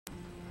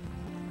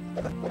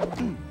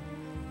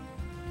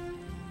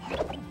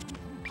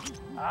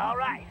All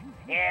right.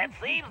 It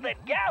seems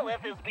that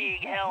Galith is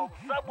being held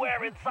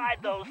somewhere inside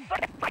those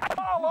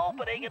small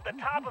opening at the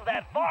top of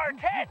that far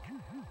tent.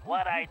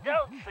 What I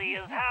don't see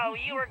is how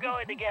you are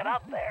going to get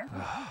up there.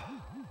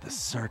 The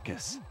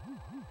circus.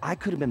 I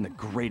could have been the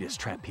greatest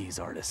trapeze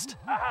artist.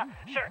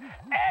 Sure.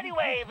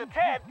 Anyway, the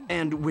tent...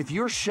 And with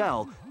your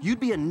shell, you'd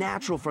be a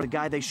natural for the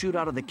guy they shoot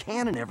out of the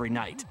cannon every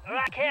night.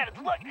 Cannons,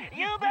 look,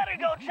 you better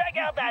go check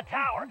out that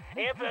tower.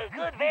 It's a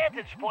good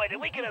vantage point,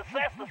 and we can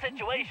assess the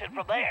situation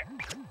from there.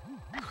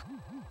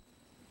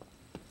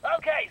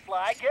 Okay,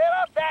 Sly, get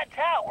up that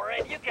tower,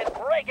 and you can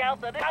break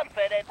out the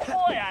outfit and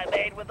toy I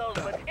made with those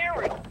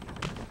materials.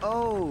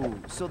 Oh,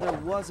 so there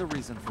was a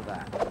reason for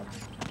that.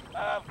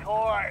 Of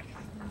course.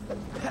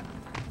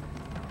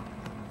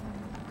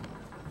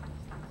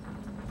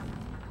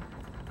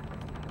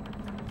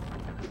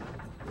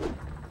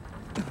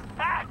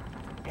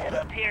 It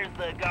appears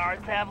the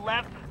guards have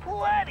left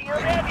plenty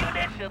of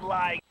ammunition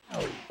lying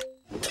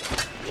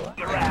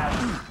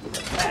around.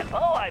 That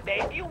bow I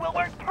made you will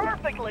work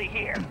perfectly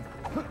here.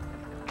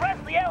 Press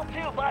the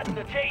L2 button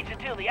to change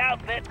into the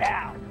outfit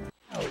now.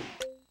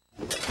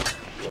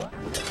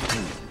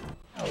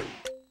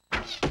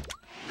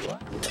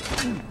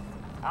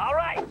 All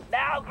right,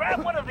 now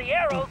grab one of the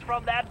arrows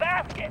from that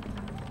basket.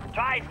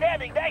 Try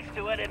standing next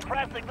to it and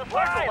pressing the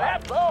circle.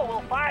 That bow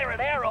will fire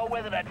an arrow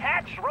with an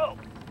attached rope.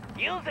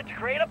 Use it to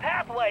create a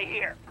pathway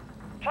here.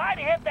 Try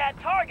to hit that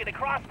target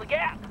across the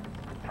gap.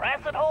 Press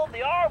and hold the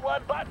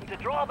R1 button to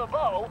draw the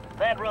bow,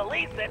 then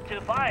release it to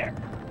fire.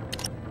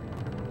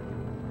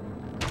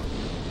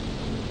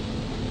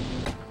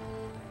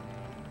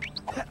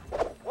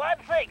 One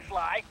thing,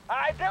 Sly,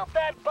 I built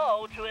that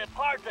bow to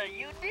impart a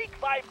unique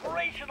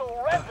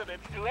vibrational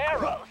resonance to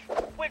arrows,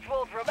 which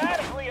will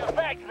dramatically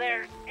affect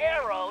their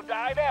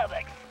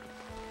aerodynamics.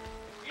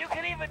 You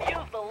can even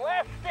use the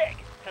left stick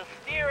to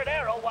steer an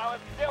arrow while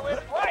it's still in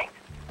flight.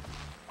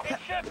 It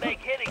should make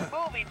hitting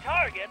moving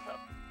targets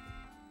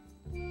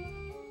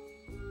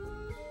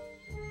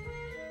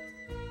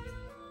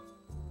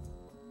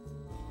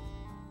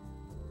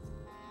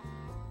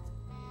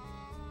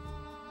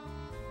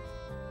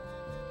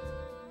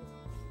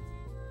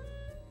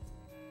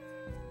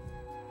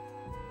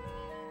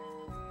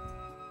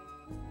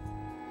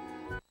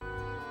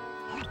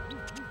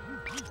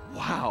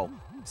Wow,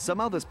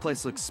 somehow this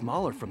place looks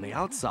smaller from the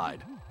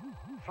outside.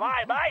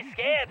 Sly, my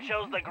scan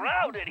shows the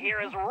ground in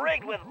here is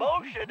rigged with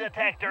motion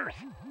detectors,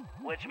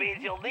 which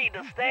means you'll need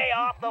to stay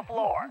off the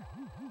floor.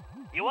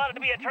 You wanted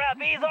to be a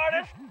trapeze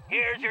artist?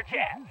 Here's your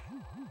chance.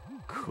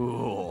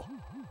 Cool.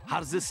 How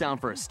does this sound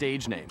for a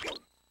stage name?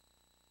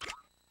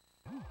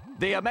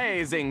 The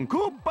Amazing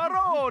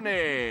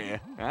Cooperone!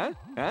 Huh?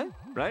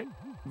 Right?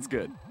 It's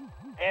good.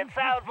 It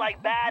sounds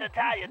like bad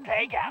Italian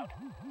takeout.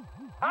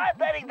 I'm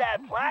betting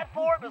that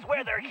platform is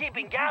where they're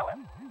keeping Galith.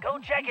 Go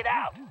check it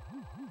out.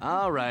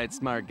 All right,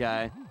 smart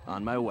guy.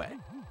 On my way.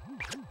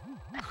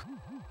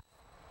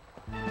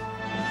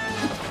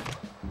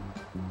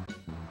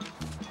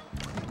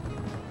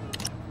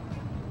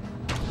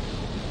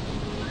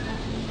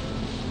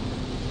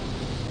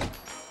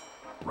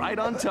 Right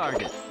on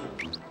target.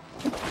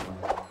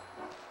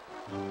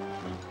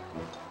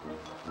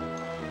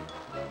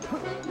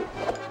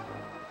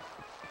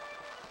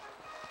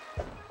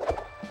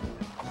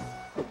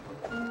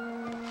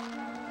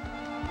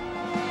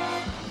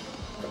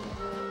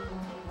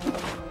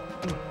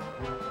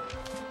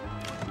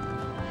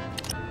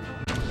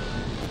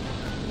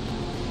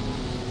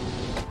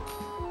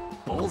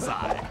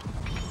 Bullseye.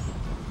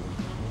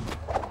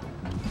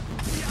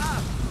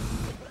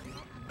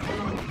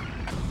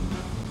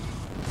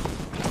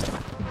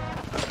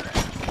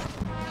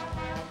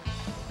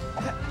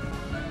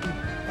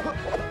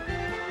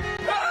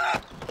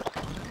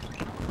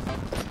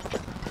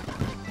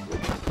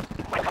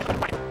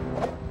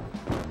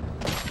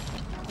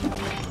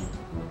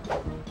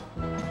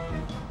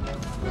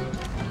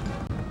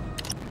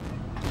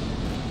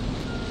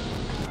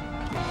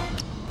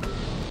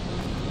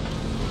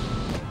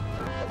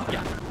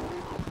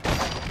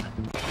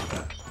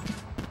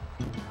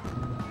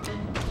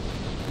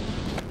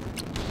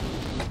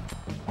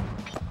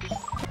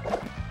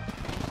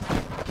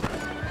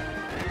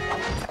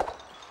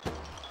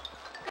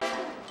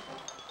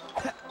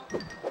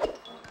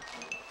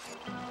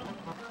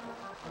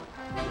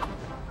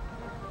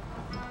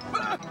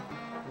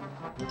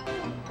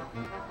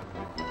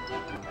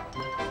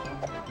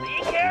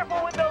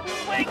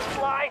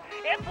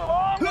 It's a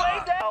long way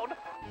down.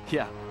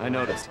 Yeah, I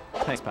noticed.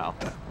 Thanks, pal.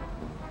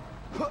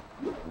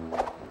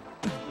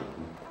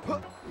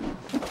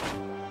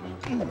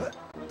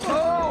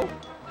 Oh!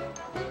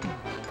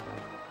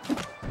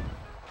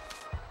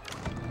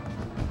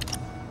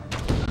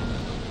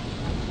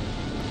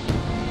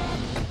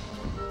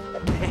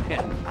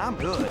 Man, I'm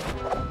good.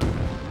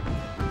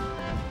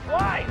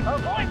 Why?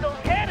 Avoid those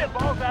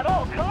cannonballs at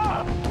all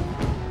costs.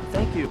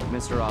 Thank you,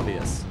 Mr.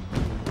 Obvious.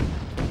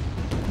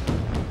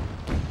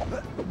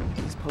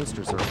 These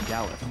posters are of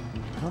Galith.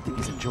 I don't think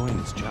he's enjoying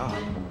his job.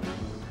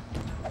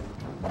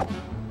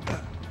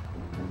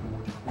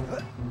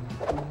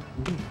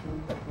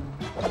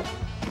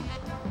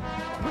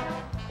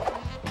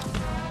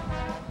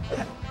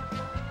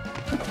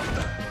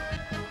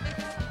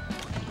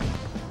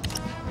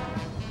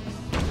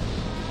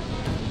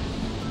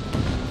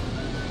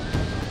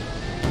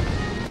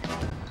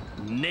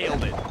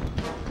 Nailed it.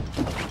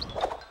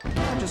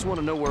 I just want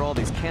to know where all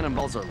these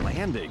cannonballs are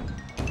landing.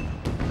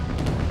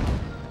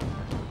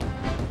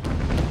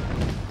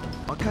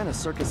 What kind of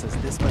circus has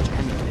this much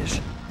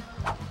ammunition?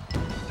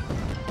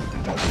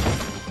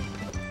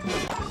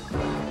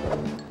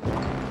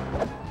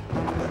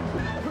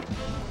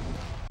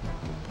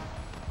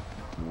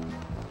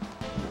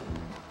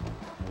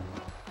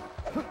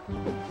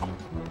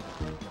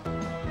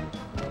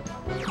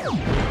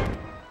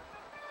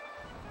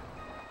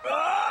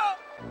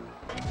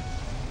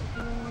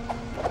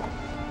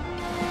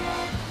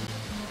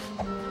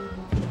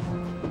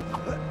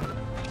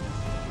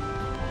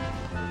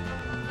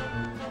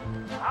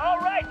 All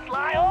right,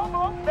 Sly,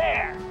 almost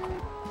there.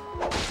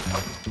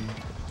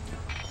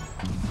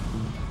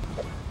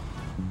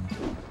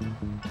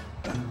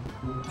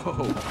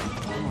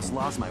 Whoa, almost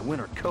lost my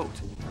winter coat.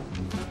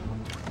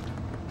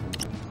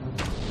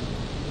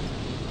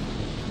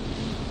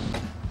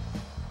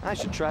 I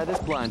should try this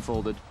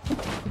blindfolded.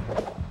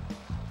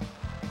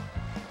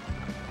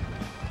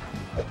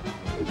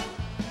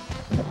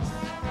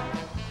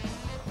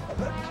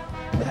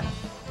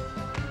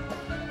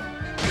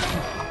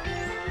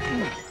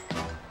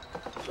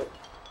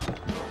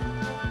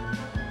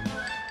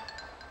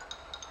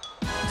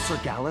 Sir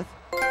Galeth,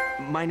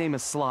 my name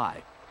is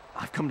Sly.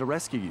 I've come to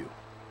rescue you.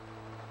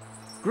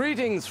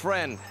 Greetings,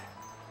 friend.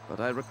 But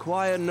I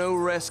require no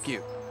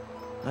rescue.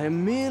 I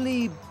am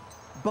merely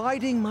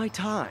biding my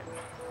time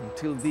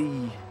until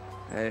the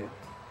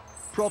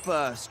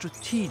proper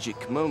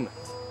strategic moment.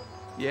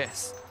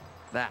 Yes,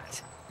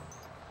 that.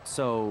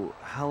 So,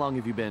 how long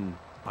have you been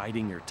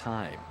biding your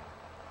time?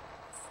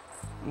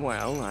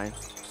 Well, I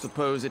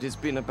suppose it has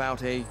been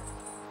about a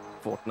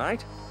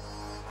fortnight.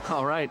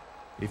 All right.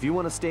 If you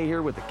want to stay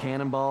here with the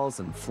cannonballs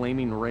and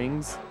flaming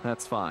rings,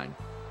 that's fine.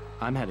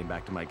 I'm heading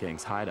back to my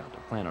gang's hideout to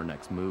plan our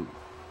next move.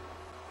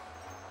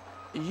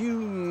 You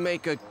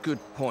make a good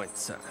point,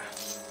 sir.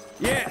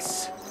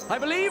 Yes, I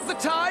believe the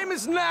time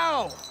is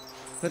now.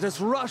 Let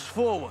us rush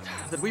forward,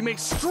 that we may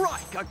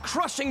strike a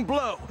crushing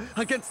blow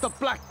against the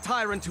black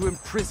tyrant who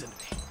imprisoned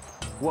me.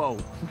 Whoa,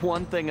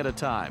 one thing at a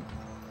time.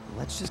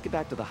 Let's just get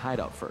back to the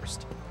hideout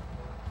first.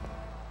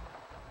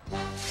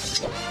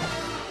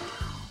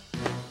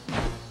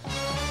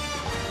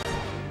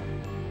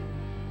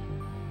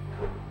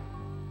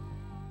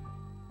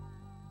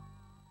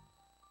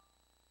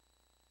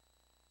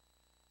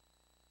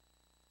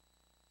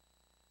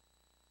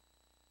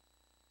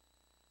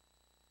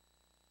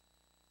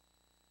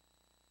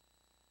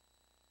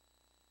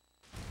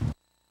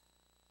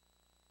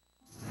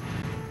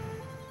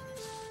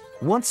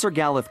 Once Sir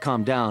Galeth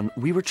calmed down,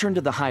 we returned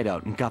to the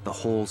hideout and got the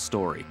whole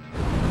story.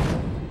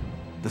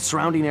 The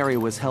surrounding area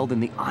was held in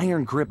the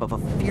iron grip of a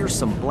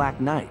fearsome Black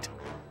Knight.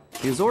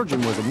 His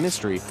origin was a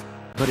mystery,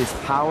 but his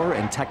power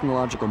and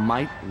technological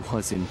might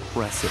was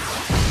impressive.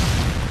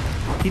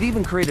 He'd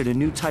even created a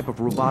new type of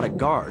robotic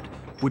guard,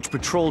 which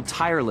patrolled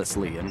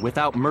tirelessly and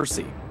without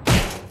mercy.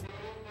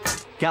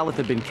 Galeth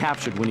had been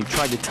captured when he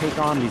tried to take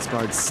on these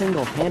guards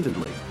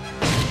single-handedly.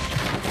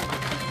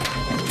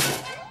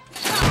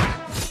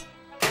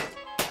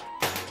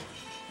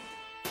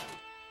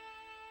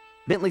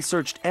 Bentley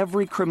searched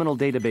every criminal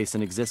database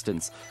in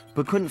existence,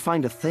 but couldn't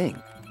find a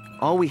thing.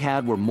 All we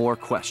had were more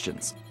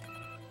questions.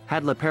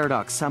 Had Le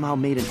Paradox somehow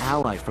made an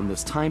ally from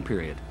this time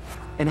period?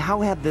 And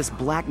how had this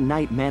Black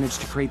Knight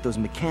managed to create those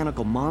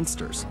mechanical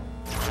monsters?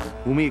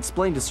 When we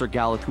explained to Sir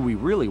Galeth who we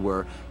really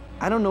were,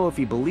 I don't know if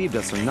he believed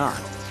us or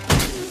not.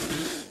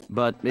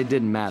 But it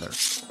didn't matter.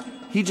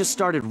 He just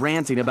started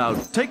ranting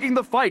about taking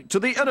the fight to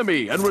the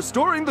enemy and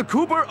restoring the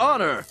Cooper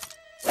honor.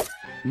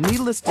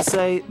 Needless to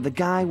say, the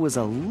guy was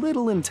a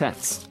little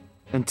intense.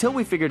 Until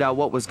we figured out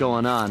what was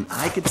going on,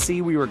 I could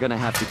see we were gonna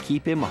have to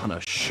keep him on a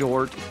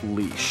short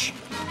leash.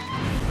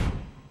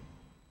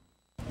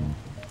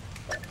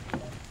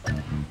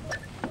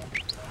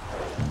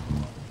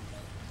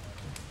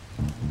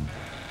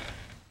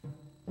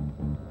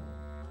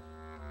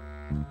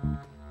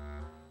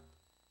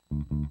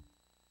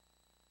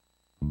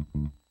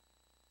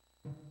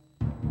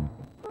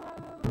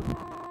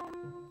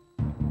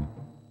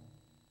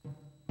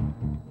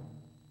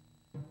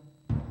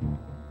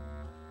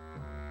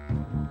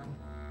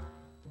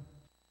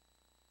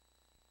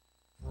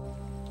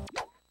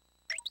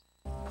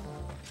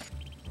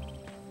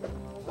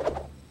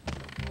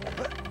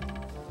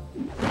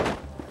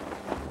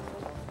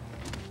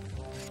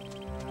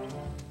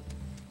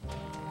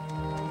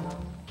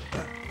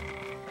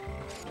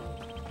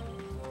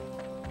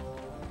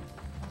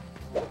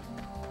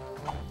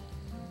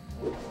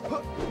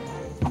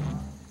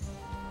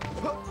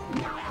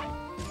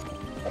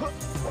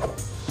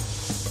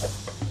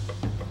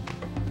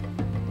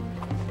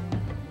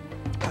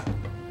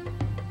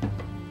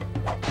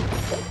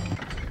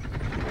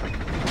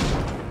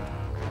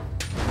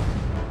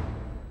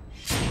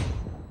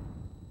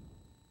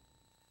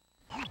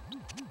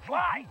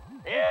 Sly,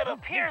 it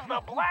appears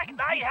the Black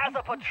Knight has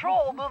a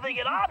patrol moving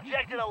an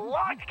object in a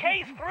locked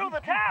case through the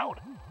town.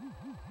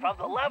 From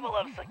the level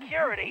of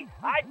security,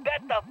 I'd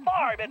bet the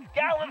farm it's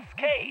Galeth's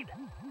Cade.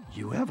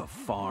 You have a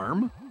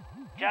farm?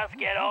 Just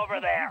get over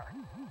there.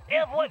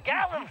 If what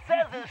Gallon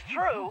says is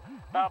true,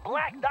 the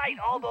Black Knight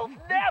almost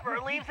never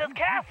leaves his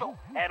castle.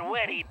 And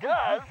when he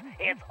does,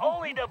 it's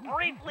only to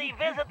briefly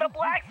visit the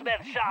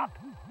blacksmith shop.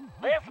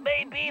 This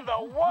may be the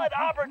one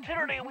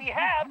opportunity we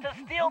have to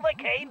steal the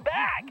cane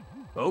back.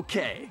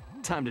 Okay,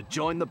 time to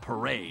join the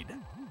parade.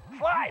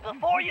 Sly,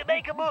 before you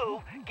make a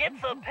move, get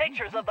some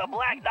pictures of the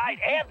Black Knight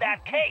and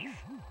that case.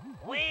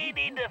 We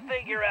need to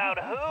figure out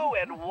who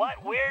and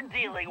what we're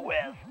dealing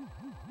with.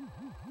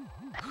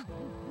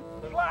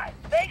 Sly,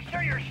 make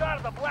sure your shot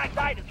of the Black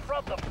Knight is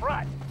from the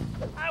front.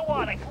 I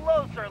want a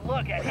closer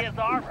look at his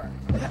armor.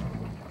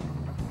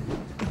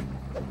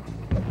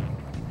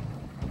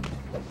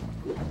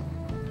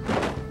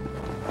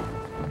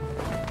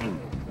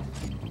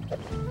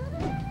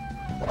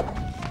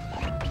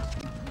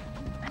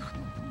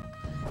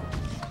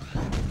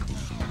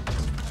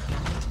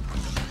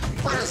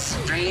 What a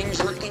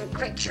strange-looking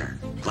creature.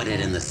 Put it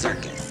in the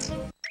circus.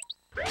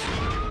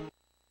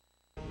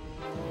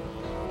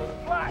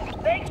 Sly,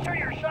 make sure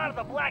your shot of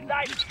the Black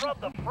Knight is from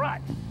the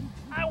front.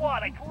 I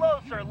want a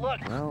closer look.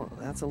 Well,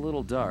 that's a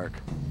little dark.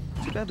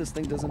 Too bad this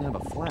thing doesn't have a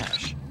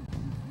flash.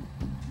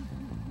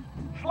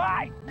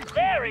 Sly,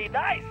 very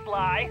nice,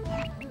 Sly.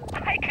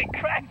 I could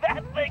crack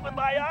that thing with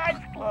my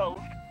eyes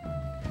closed.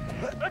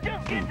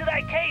 Just get to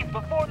that case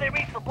before they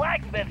reach the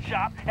blacksmith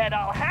shop, and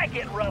I'll hack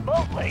it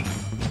remotely.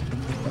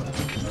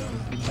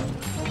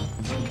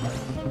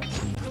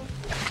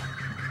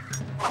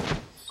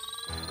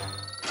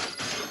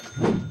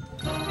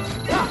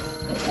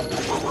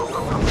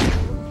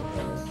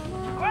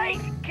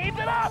 Great! Keep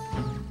it up!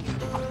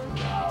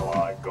 Now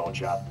I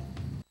gotcha.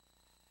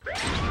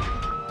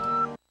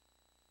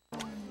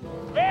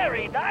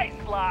 Very nice,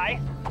 Sly.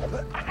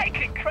 I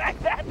could crack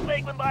that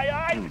thing with my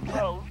eyes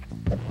closed.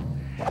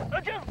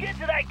 Just get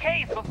to that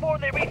case before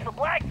they reach the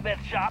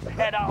blacksmith shop,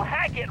 and I'll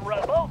hack it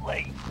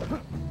remotely.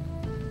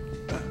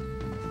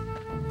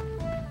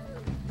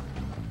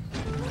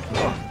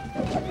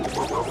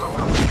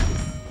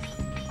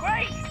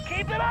 Great!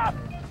 Keep it up!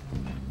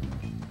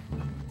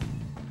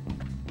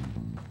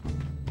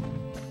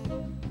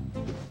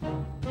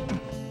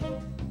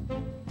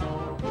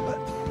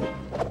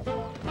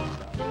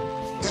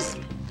 This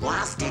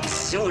plastic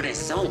suit is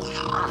so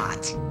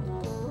hot.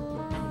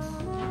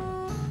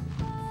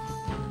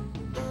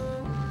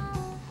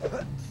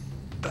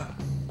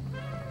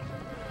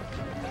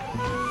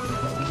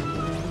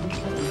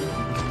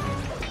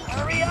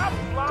 Hurry up,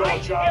 Sly!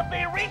 Gotcha. If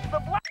they reach the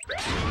black...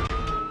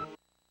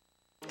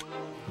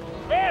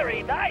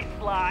 Very nice,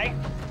 Sly.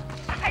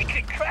 I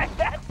could crack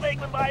that thing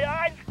with my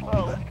eyes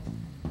closed.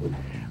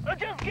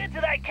 Just get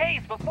to that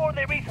case before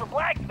they reach the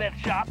blacksmith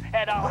shop,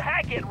 and I'll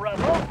hack it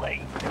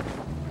remotely.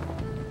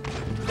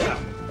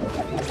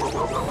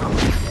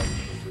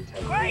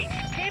 Great!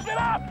 Keep it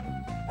up!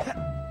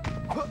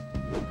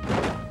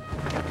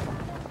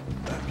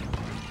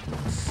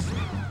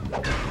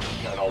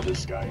 Can't hold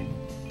this guy.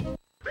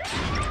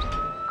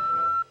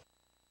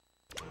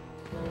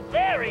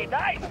 Very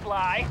nice,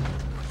 Sly.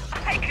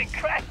 I could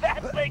crack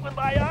that thing with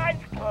my eyes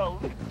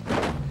closed.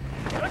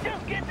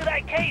 Just get to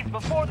that case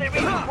before they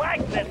reach the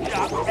blacksmith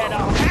shop, and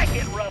I'll hack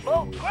it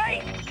remote.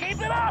 Great!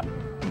 Keep it up!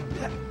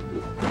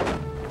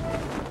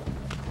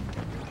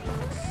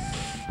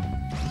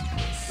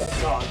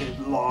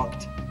 Target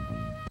locked.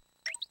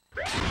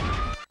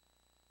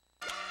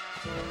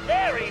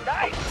 Very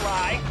nice,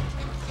 Sly.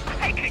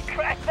 I could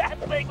crack that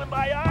thing with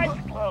my eyes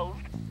closed.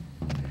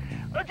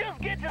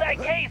 Just get to that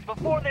case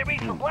before they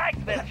reach the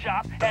blacksmith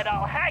shop, and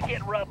I'll hack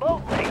it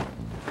remotely.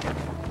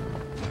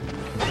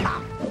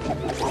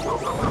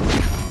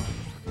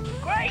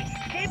 Great!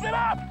 Keep it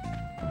up!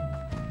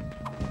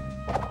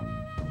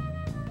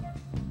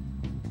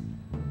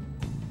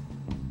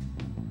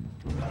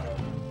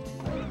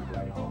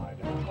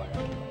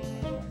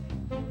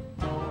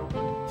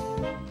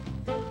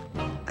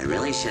 I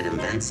really should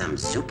invent some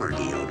super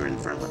deodorant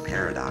for the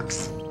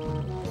Paradox.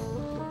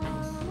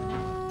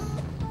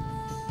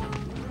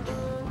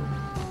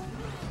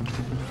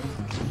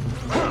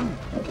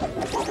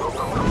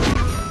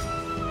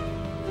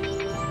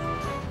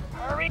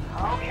 Hurry.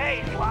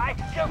 Okay, Sly,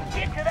 just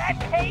get to that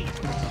case.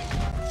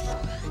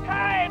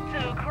 Time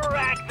to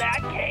crack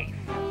that case.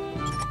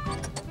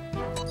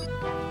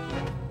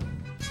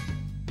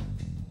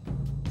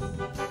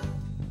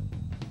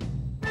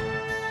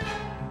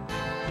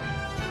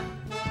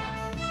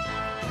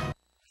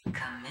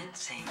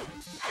 Commencing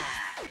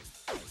hack.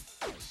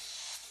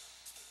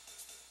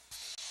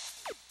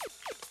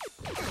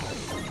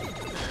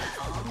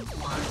 Level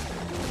 1.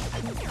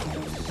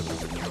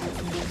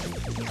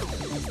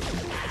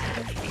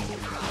 Hack in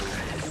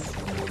progress.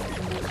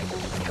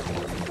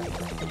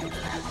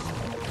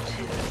 Level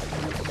 2.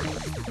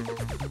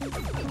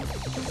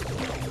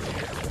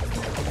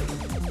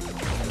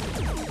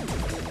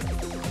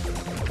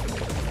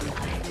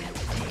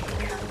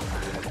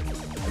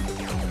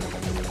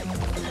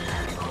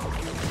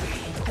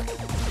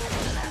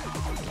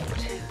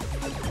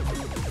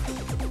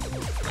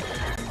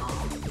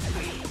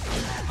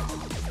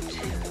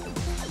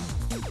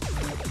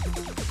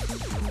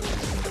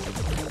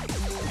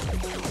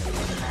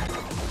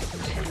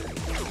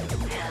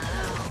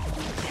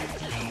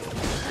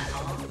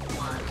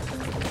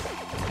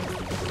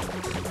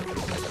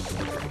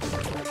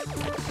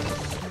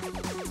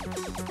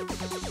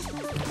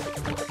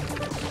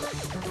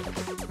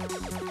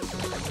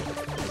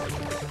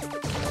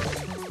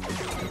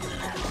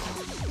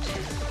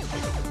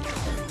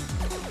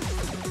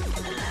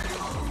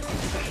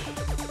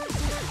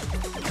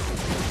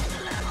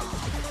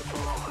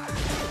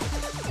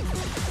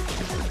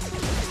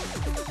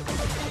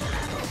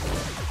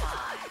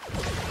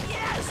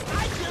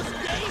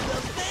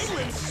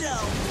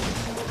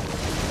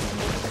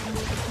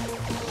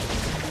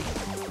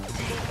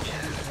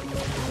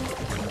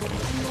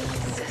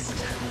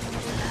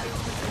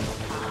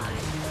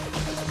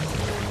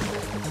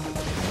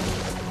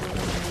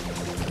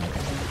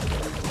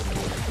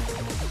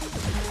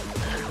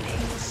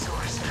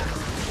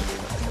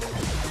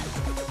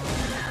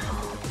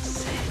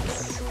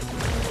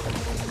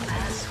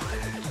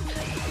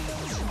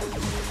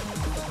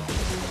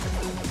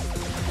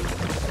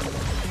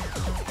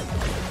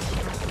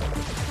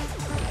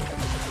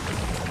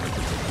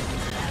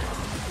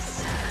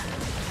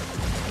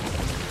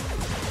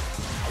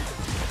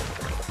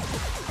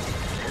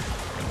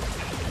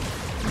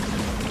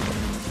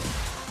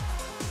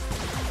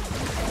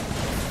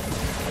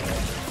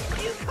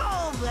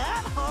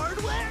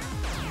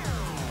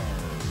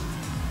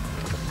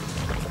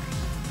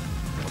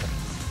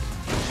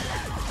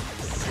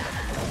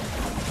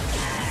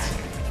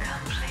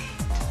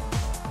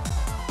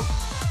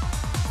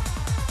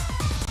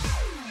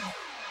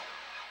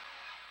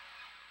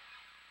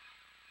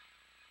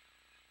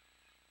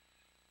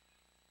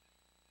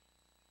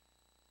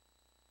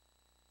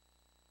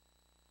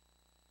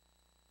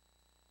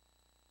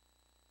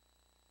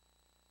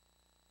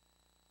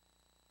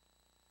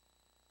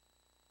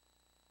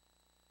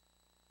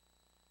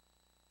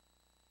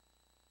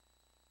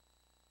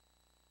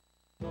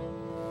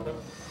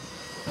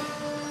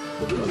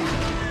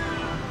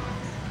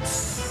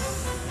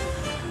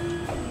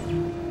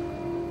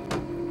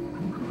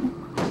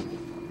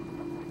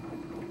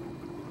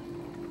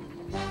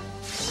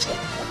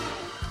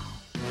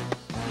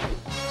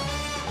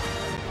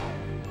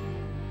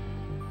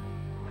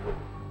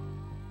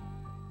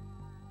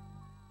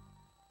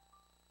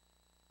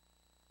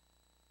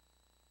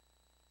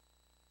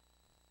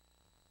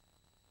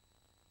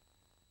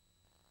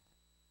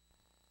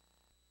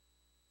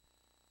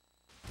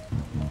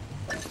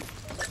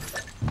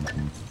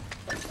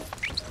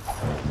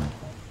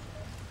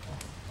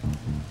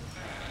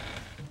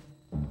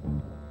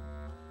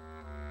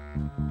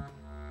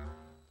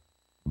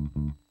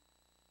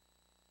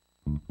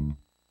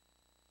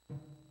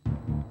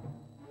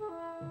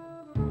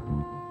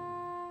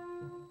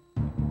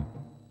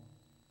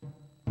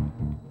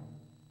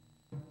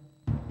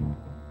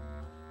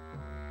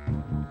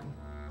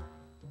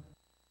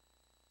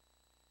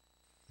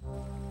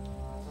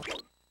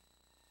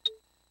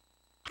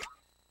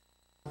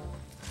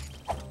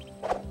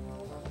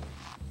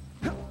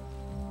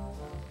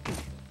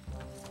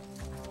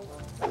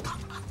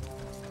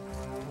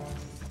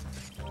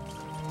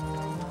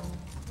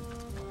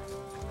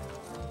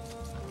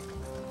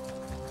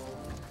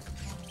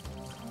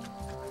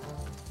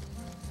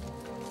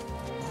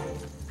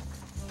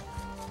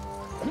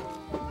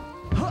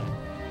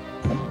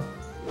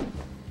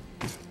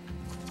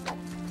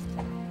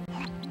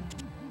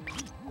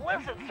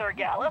 Listen, Sir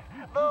Gallup,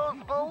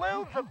 those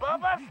balloons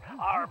above us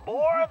are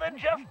more than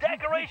just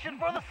decoration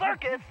for the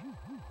circus.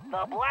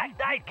 The Black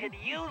Knight can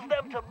use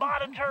them to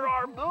monitor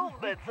our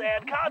movements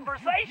and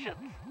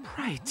conversations.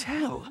 Pray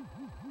tell,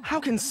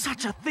 how can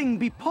such a thing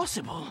be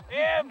possible?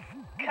 It's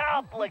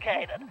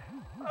complicated.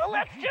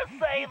 Let's just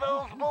say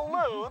those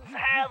balloons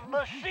have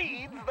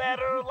machines that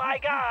are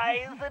like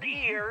eyes and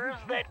ears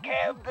that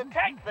can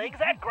detect things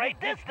at great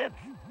distance.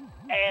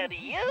 And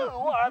you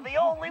are the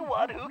only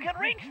one who can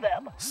reach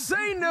them.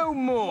 Say no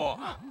more!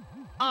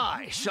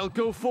 I shall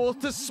go forth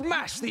to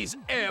smash these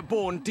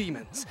airborne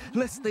demons,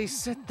 lest they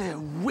set their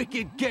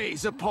wicked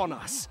gaze upon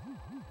us.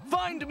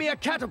 Find me a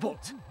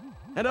catapult,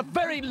 and a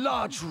very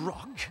large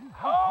rock.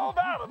 Hold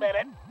on a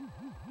minute.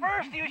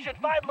 First, you should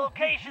find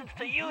locations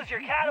to use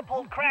your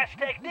catapult crash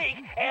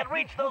technique and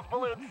reach those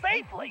balloons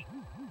safely.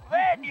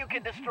 Then you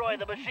can destroy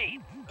the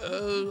machines.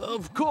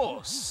 Of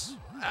course.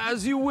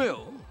 As you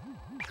will.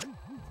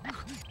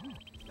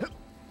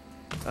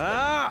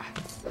 Ah!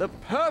 The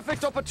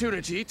perfect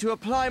opportunity to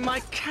apply my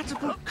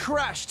catapult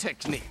crash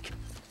technique.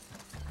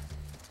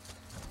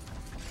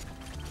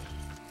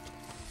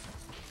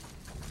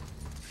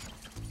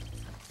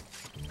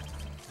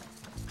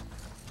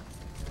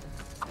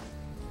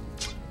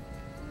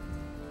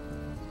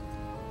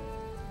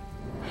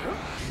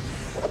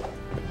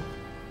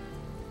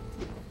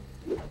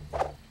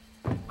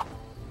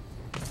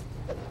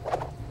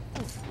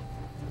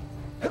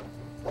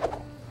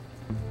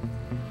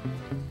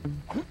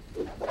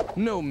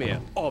 No mere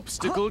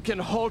obstacle can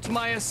halt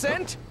my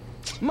ascent.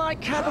 My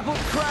catapult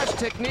crash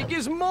technique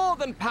is more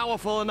than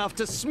powerful enough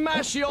to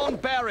smash yon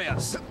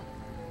barriers.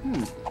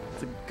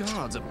 The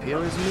gods appear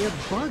as mere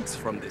bugs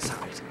from this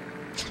height.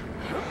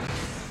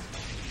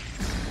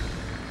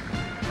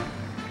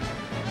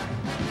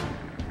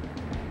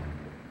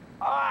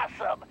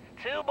 Awesome!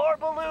 2 more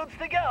balloons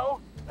to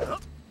go.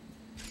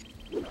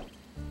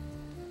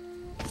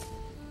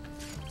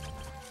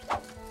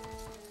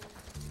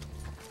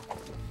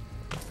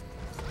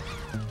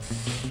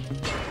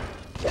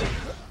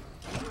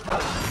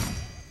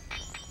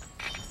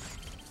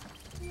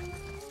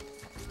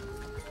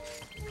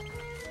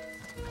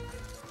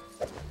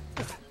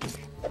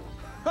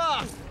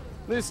 Ha!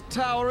 This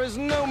tower is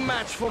no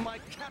match for my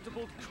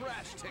catapult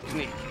crash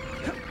technique.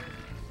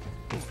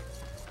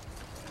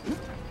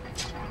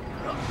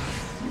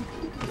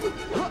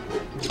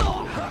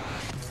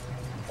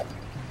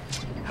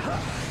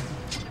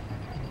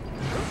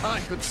 I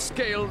could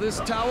scale this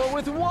tower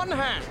with one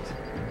hand.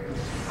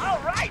 All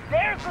right,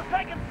 there's the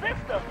second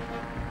system.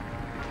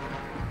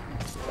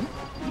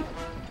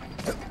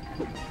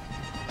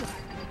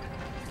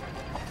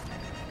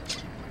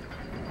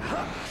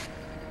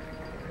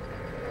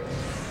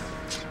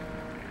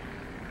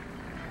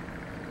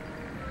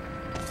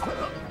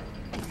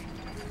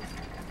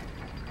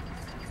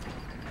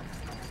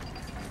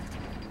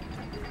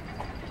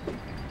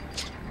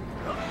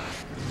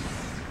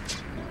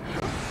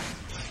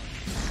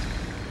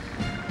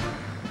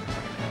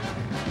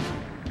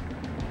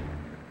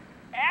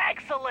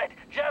 Excellent!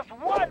 Just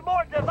one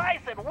more device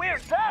and we're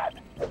done!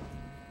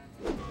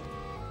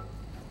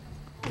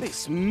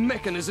 This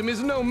mechanism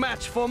is no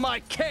match for my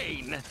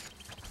cane.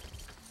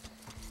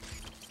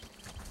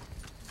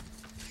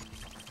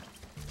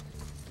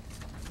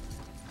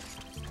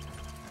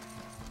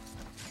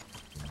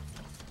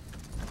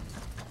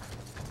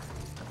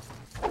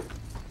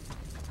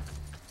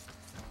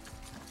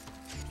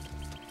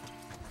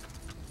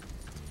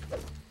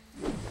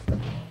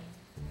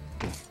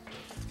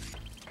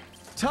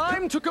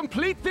 Time to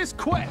complete this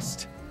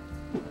quest!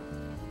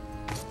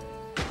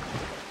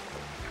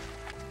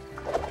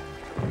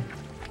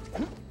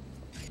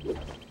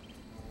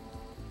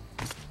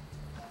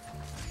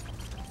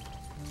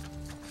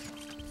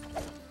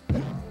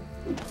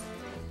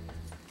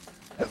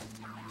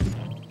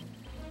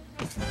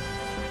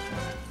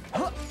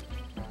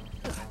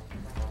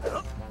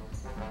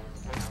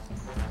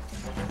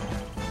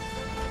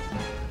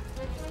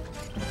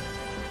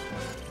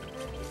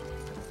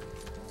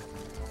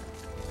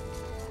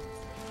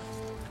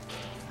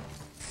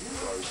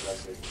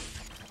 Processing.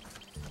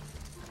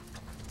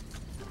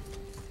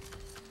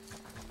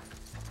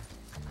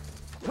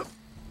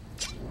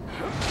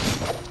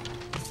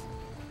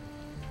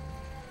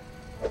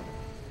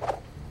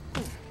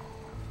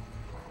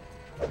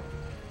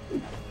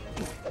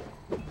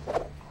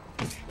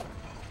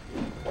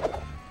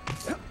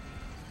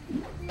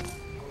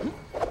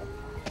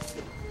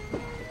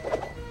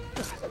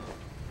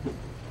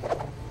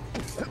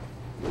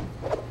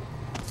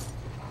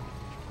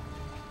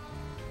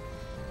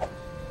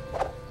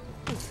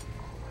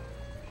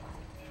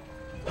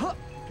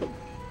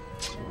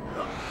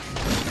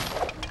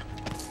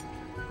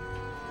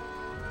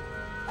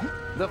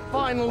 The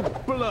final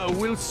blow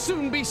will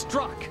soon be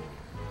struck.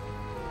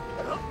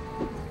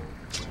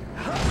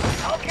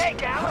 Okay,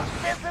 Gallus,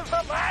 this is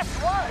the last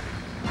one.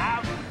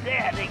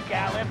 Outstanding,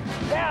 Gallus.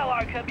 Now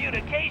our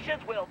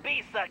communications will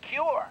be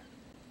secure.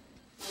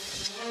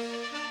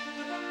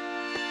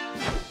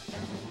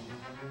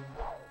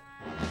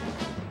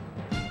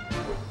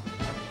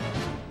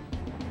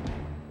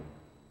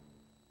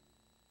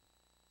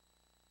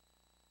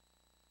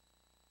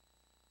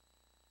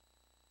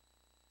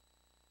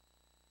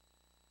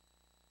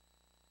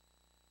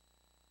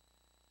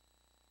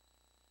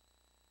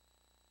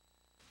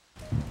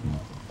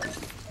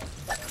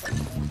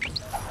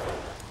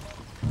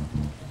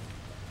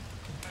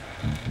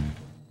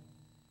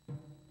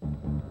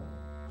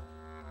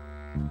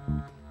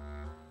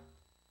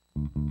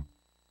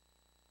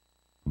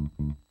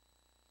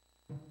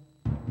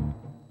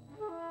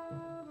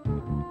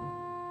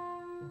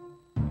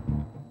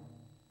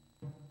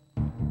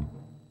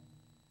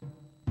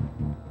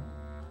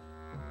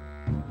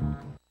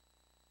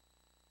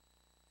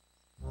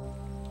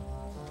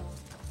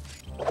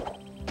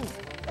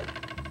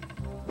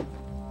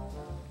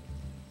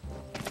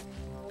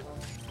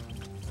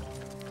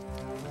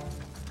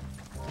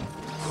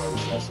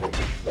 Processing.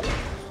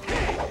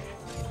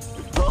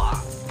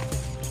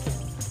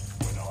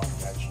 When on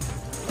catch,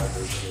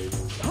 leather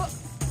stables.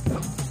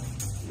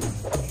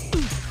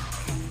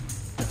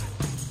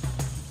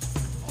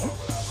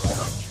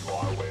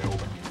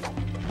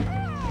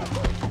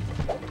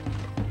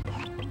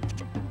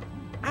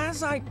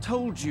 As I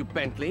told you,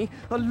 Bentley,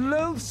 a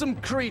loathsome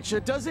creature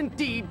does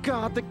indeed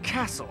guard the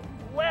castle.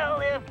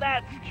 Well, if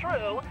that's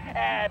true,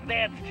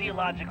 advanced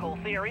geological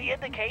theory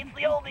indicates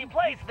the only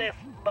place this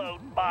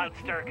boat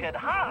monster could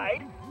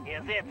hide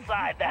is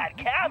inside that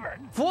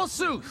cavern.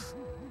 Forsooth!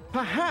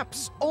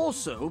 Perhaps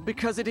also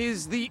because it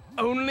is the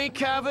only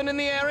cavern in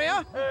the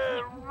area?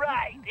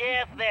 Right.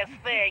 If this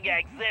thing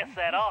exists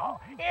at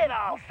all, it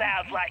all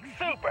sounds like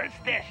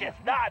superstitious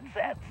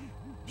nonsense.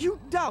 You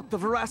doubt the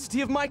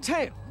veracity of my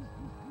tale?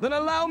 Then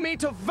allow me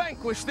to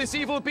vanquish this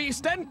evil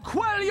beast and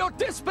quell your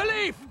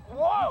disbelief!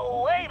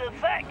 Whoa, wait a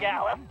sec,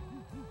 Gallus.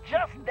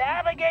 Just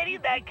navigating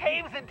that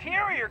cave's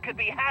interior could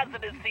be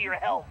hazardous to your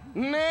health.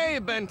 Nay,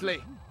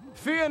 Bentley.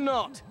 Fear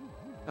not.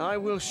 I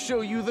will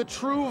show you the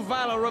true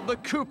valor of the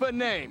Cooper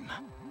name.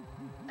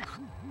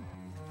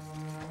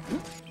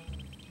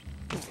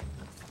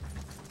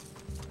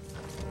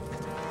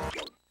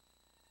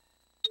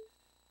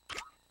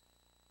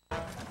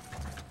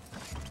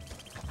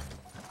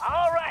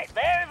 All right,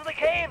 there's the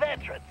cave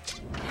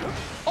entrance.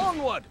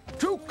 Onward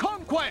to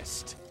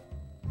conquest!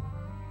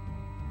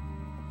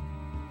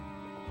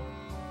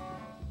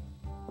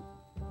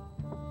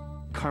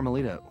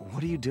 Carmelita,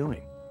 what are you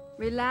doing?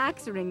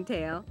 Relax,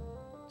 Ringtail.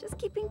 Just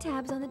keeping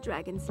tabs on the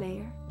Dragon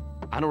Slayer.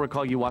 I don't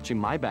recall you watching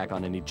my back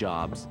on any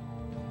jobs.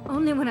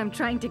 Only when I'm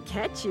trying to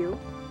catch you.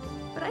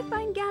 But I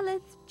find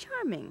Galeth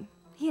charming.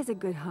 He has a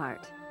good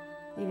heart,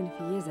 even if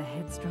he is a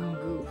headstrong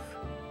goof.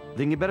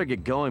 Then you better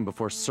get going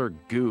before Sir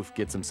Goof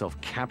gets himself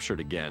captured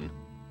again.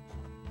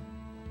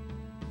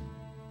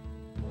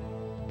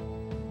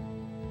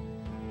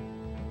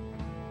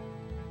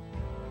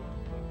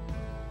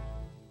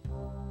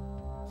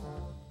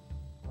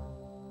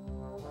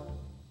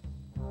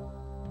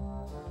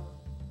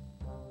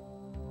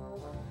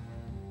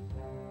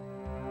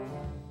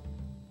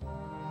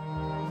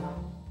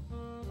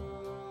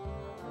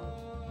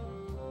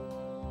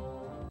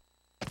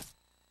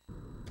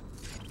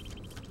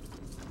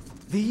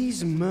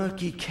 These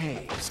murky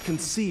caves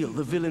conceal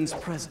the villain's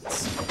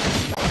presence.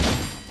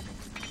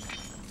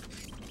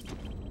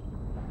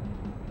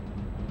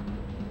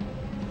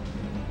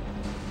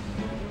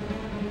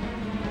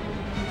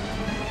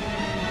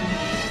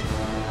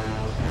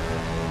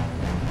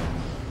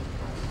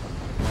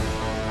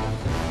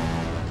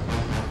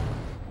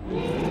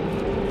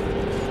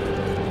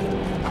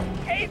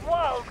 Cave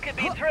walls can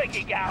be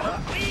tricky,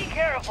 Gallus. Be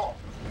careful.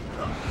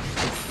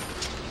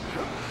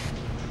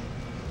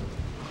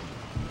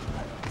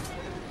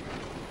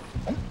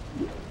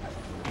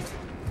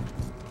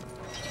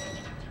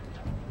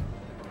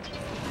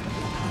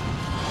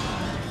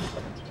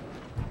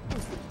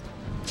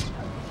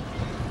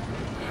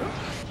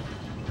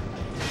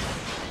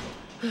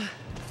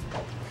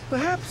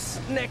 Perhaps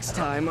next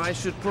time I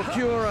should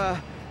procure a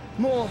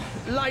more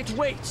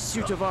lightweight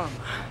suit of armor.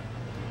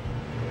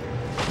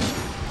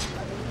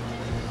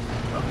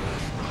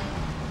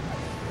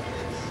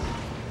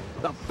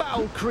 The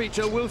foul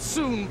creature will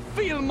soon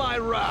feel my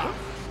wrath!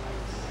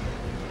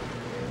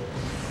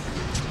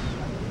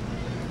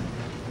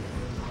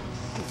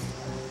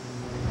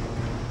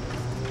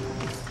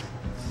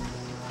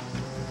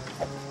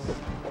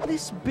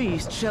 This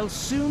beast shall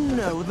soon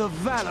know the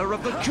valor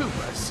of the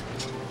Coopers.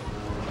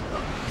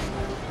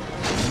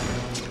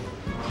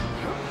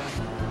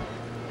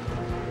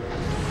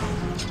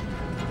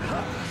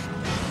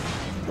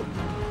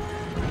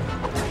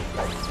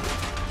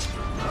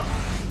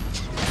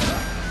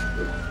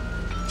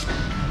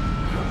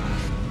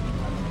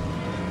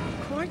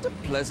 Quite a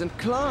pleasant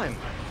climb.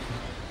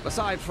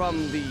 Aside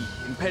from the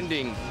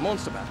impending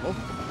monster battle.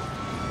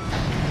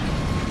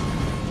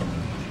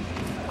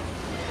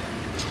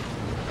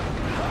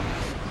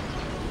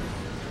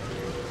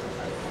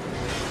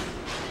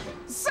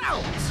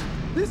 Zounds!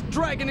 This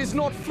dragon is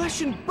not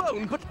flesh and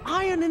bone, but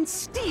iron and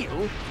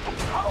steel.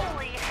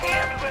 Holy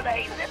hand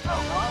grenades, it's a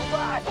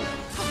robot!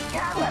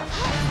 Gallus,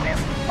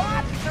 this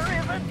monster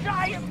is a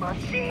giant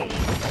machine!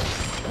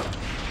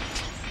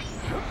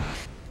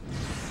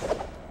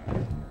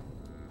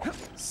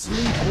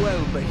 Sleep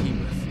well,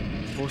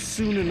 Behemoth, for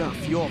soon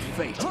enough your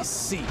fate is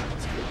sealed.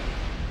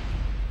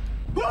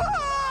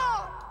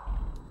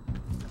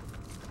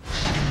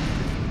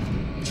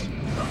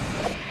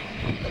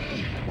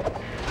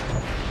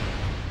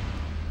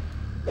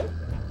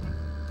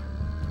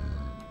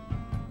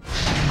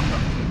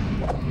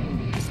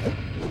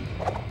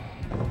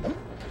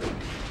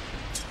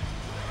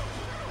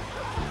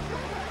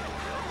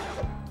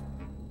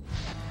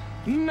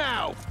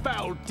 Now,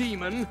 foul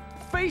demon,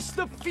 face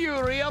the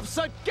fury of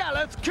Sir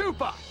Gareth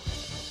Cooper!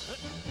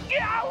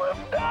 Gallus,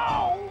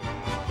 no!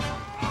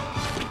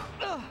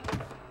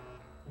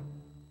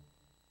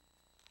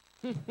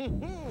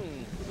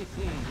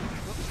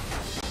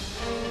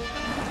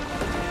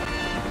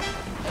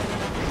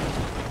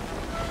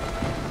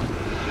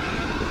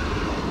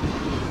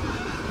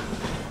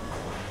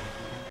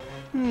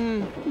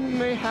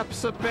 Mayhap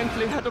Sir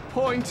Bentley had a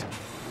point.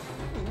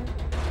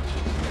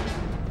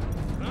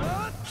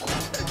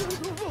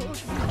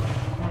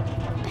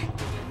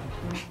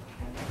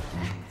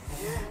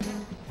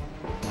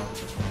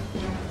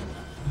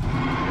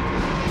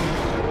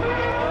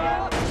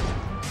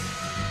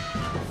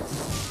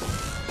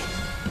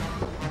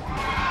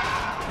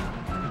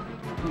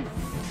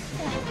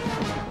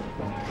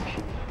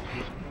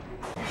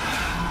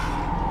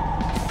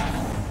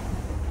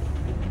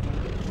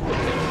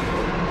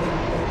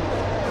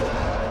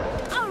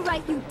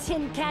 You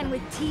tin can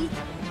with teeth.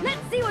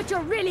 Let's see what you're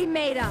really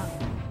made of.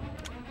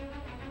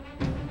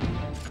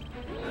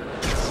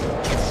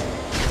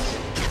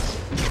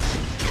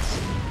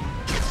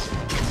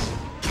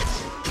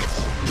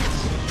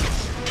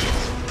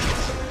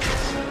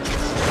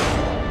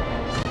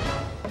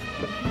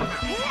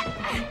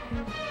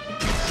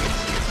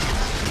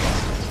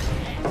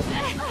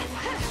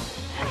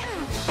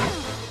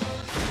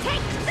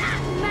 Take that,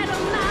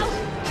 Metal Mouth!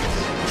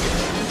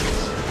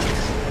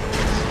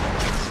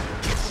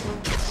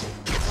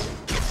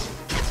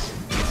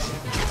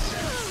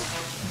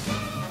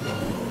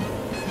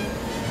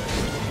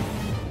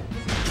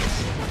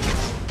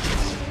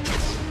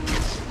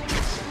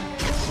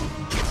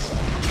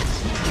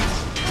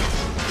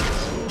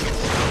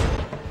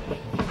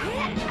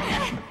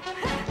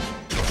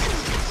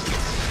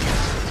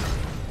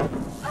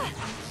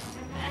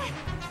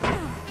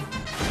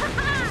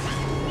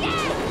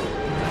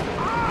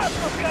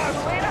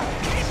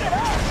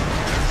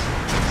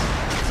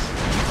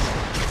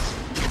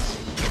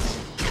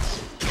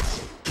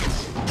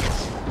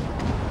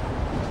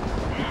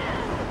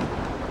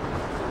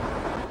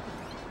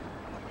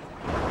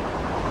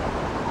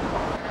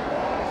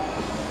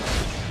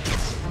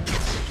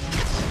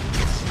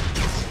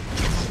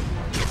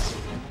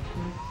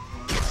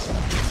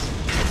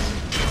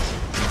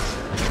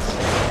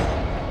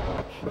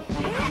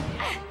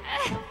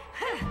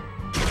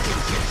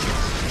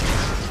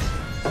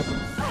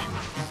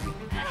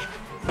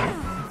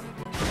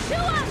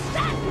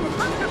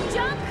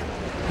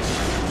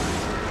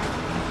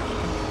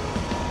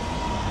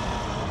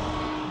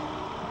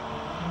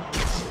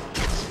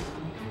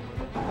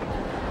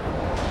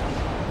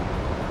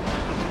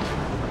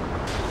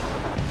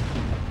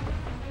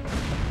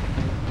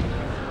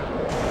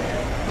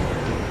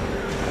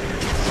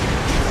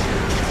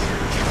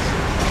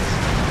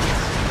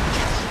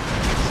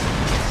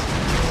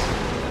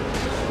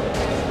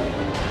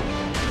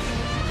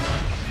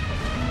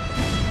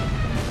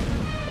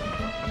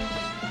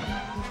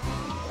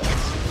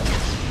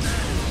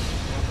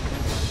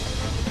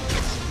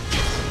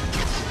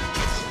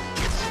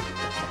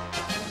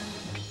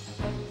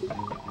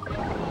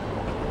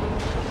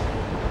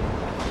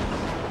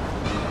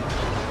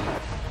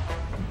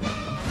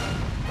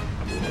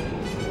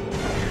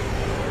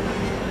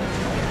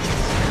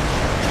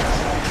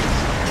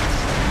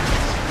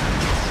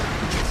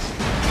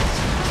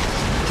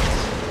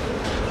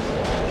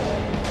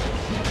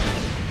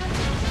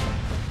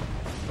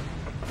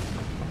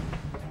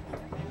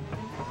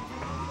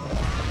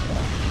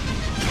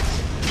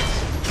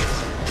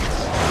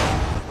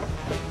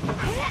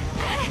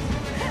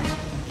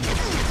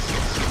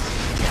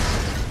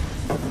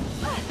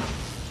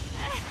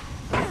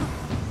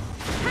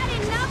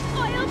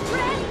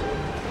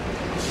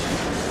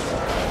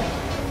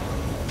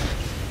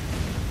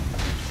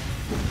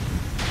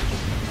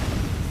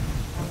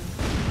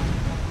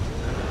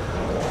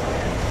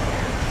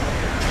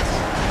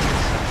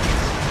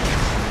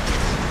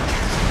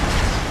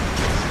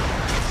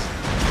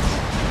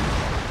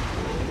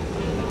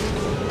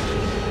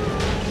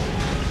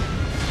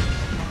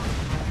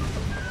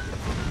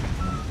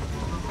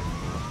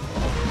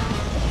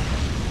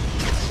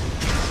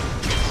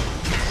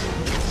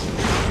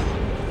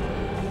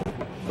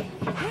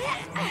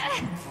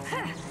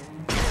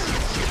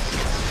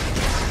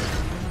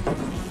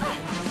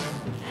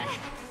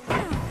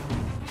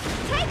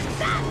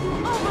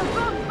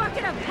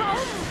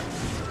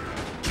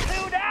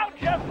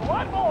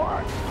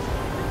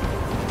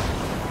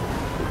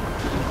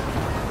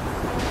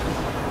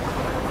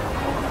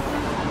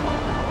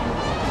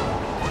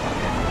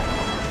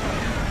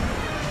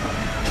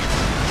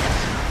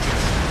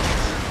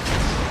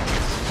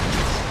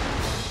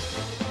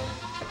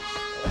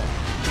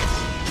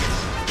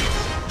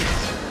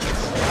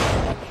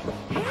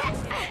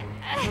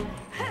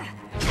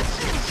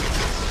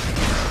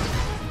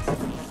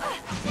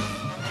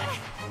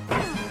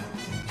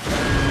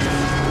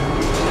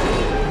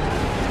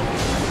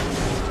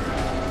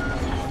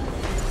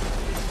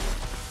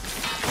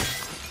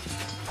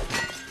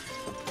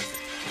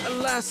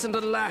 Alas and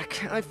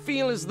alack, I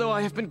feel as though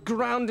I have been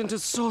ground into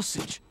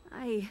sausage.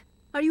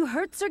 Are you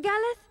hurt, Sir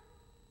Galeth?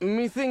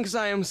 Methinks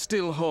I am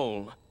still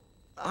whole.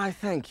 I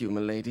thank you,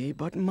 milady,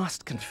 but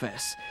must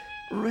confess,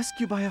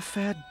 rescue by a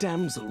fair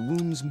damsel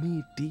wounds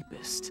me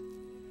deepest.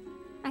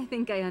 I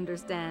think I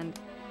understand.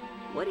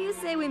 What do you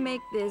say we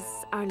make this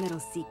our little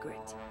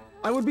secret?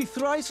 I would be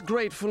thrice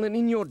grateful and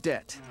in your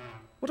debt.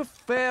 What a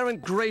fair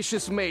and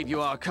gracious maid you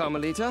are,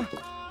 Carmelita.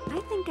 I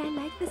think I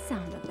like the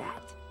sound of that.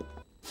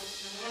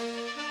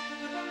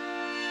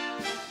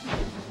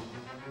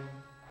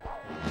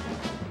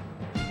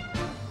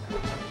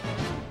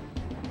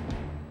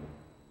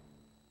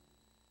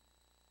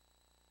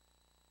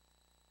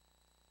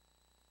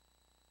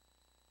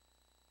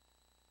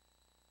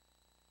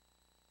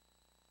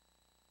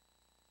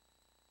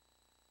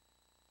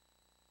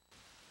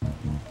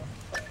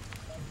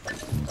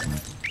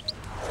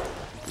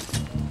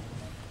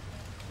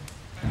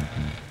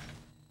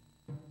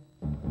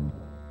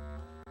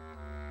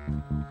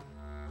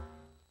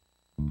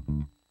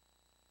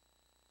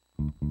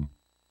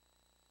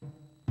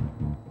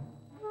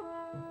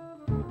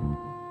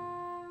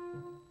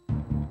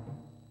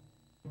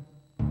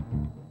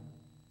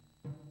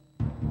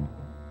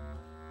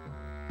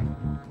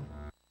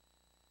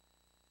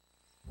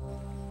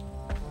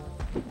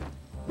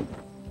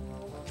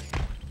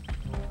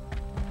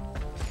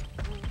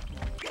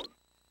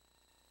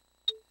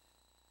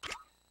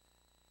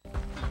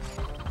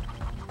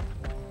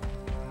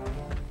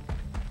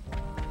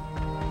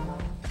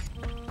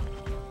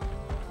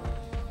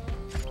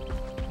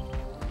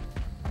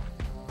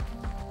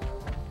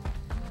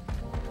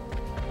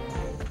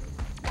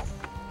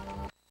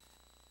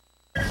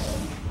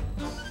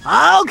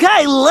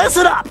 Okay,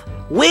 listen up!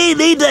 We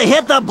need to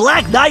hit the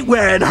Black Knight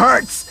where it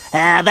hurts,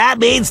 and that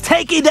means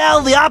taking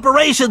down the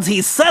operations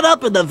he's set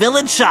up in the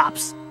village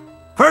shops.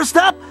 First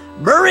up,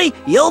 Murray,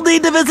 you'll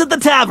need to visit the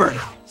tavern.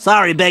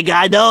 Sorry, big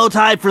guy, no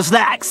time for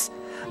snacks.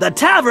 The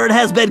tavern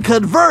has been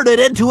converted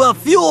into a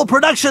fuel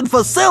production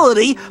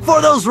facility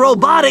for those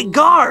robotic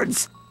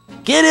guards.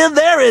 Get in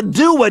there and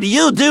do what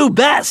you do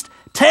best,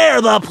 tear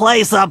the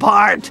place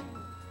apart.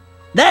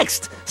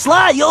 Next,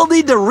 Sly, you'll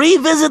need to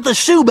revisit the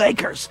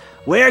shoemakers.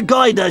 We're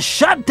going to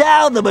shut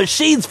down the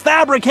machines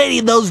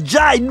fabricating those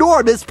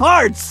ginormous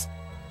parts.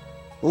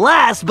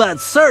 Last but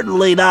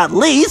certainly not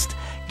least,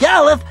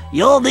 Galeth,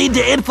 you'll need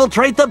to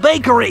infiltrate the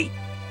bakery.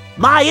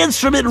 My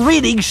instrument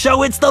readings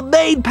show it's the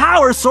main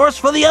power source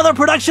for the other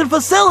production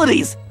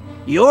facilities.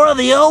 You're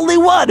the only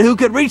one who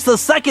can reach the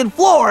second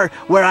floor,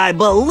 where I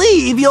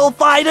believe you'll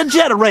find a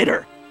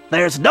generator.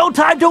 There's no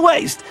time to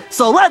waste,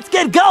 so let's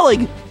get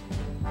going.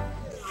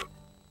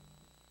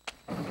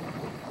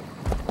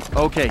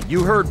 Okay,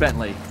 you heard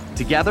Bentley.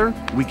 Together,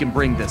 we can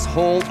bring this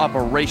whole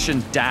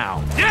operation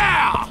down.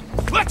 Yeah!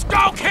 Let's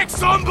go kick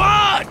some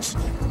butts!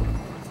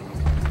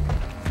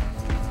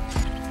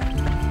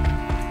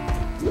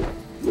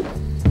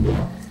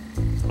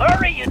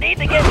 Murray, you need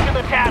to get to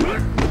the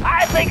tavern.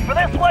 I think for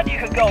this one you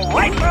could go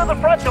right through the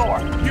front door.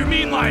 You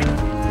mean like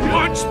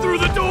punch through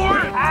the door?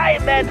 I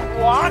meant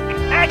walk,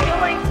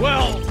 actually.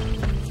 Well,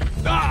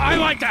 I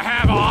like to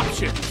have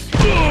options.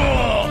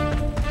 Ugh!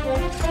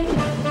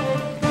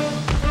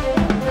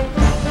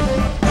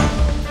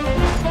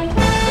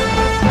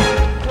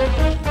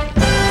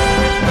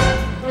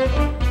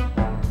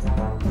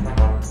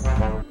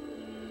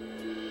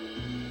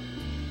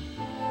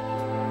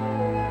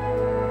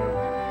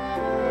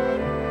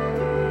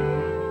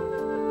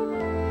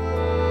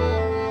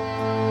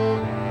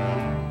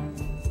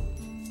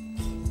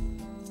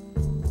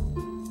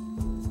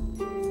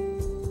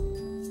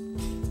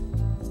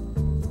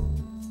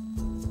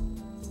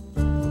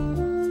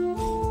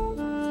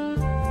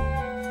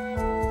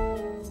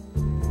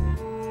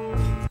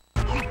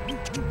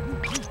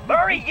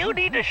 Murray, you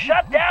need to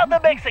shut down the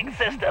mixing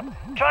system.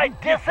 Try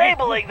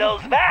disabling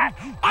those vats.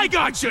 I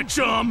gotcha,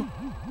 chum!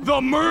 The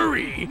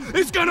Murray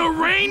is gonna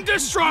rain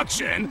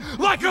destruction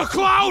like a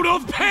cloud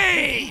of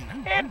pain!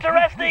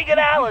 Interesting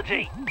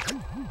analogy.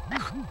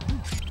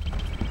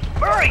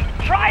 Murray,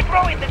 try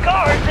throwing the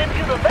cards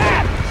into the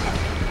vats.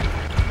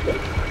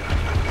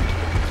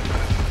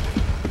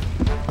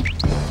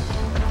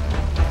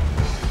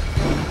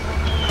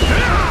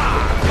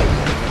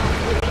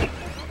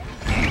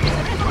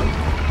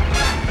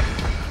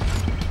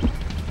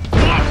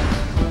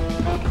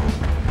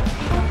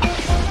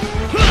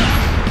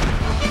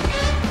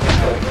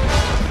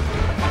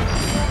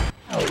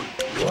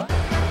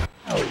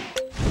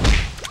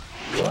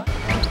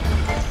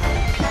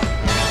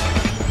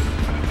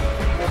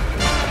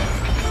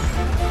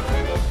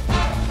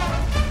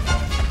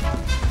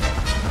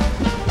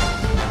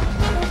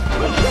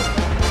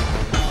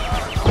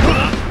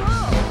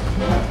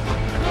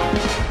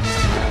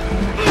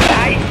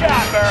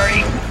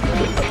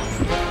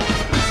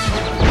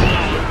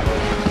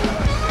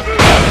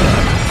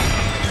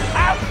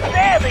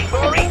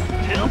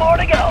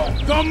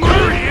 The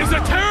Murray is a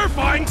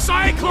terrifying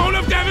cyclone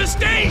of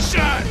devastation!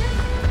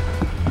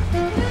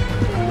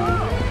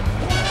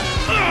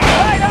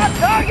 Right on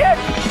target!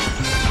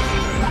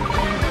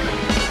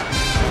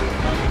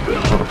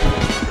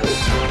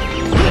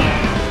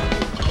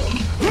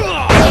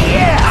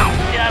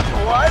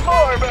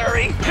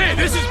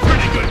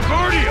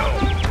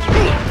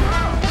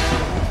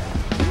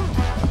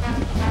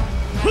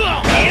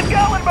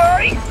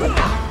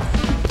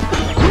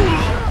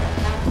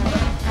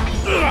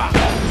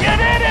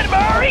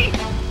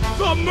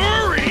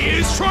 Murray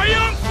is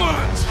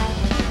triumphant!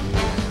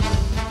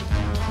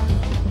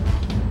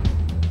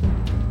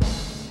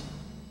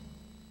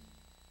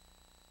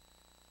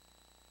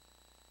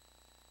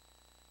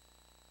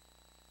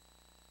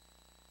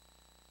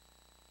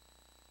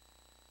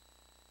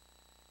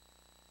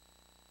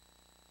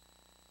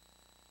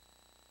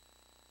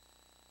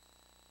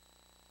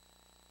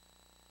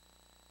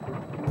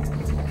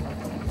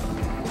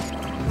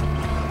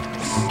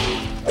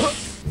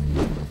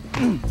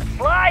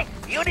 Sly,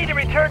 you need to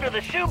return to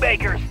the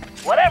shoemakers.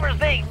 Whatever's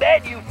being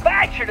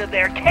manufactured in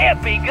there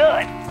can't be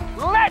good.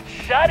 Let's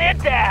shut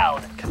it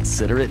down.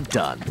 Consider it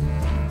done.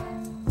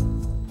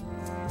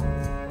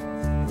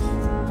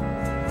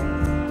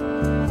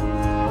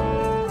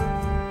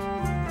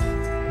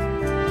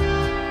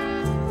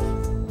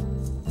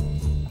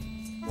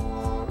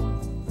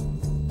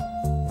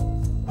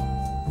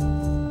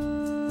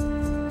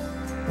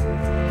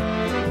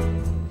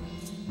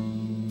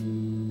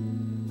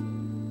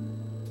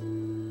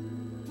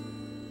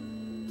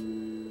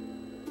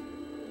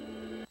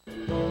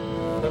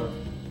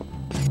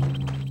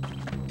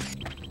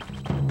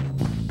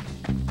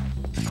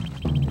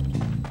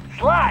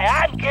 Sly,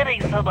 I'm getting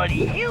some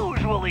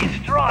unusually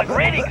strong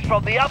readings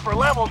from the upper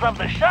levels of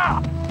the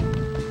shop.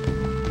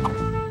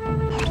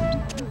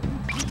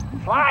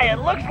 Sly, it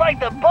looks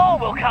like the bow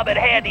will come in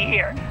handy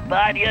here,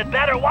 but you'd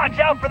better watch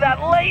out for that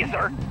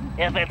laser.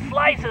 If it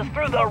slices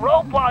through the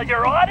rope while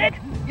you're on it,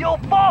 you'll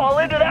fall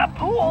into that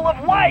pool of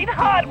white,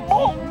 hot,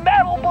 molten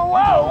metal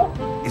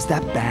below. Is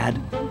that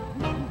bad?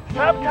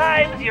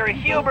 Sometimes your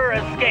humor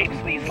escapes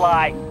me,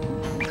 Sly.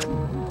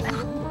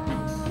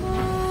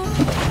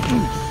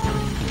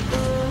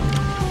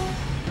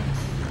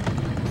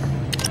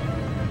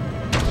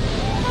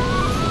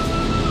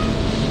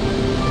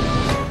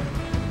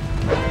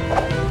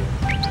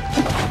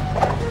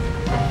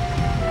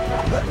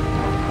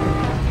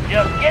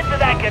 Just get to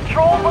that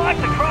control box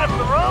across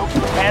the room,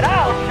 and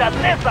I'll shut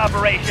this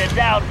operation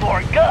down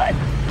for good.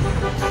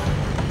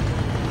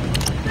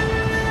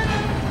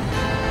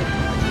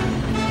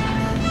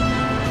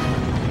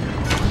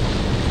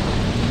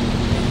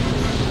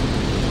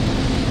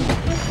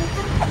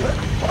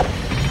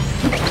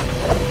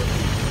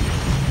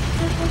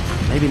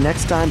 Maybe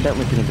next time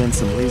Bentley can invent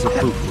some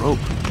laser-proof rope.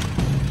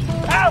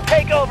 I'll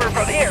take over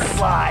from here,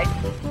 Sly.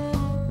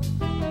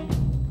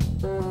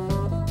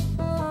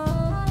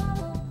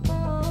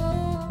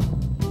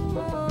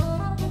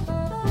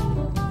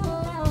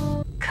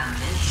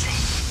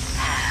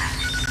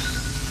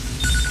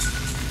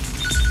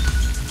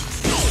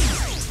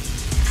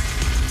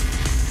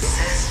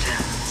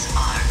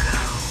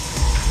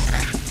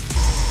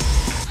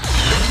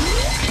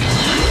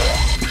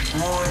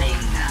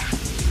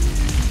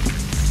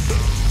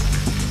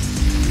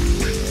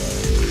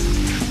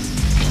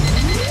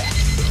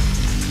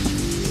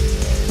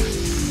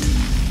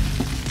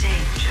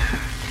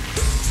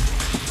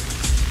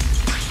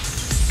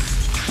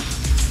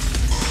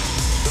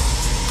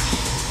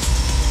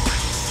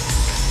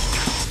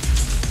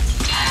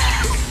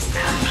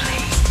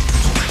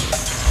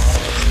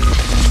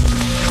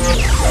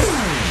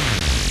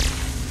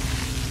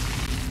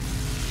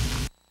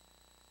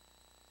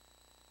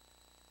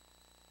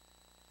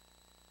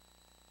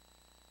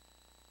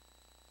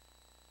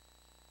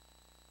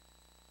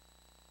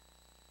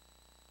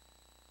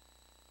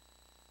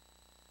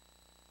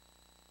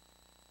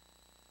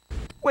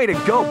 Way to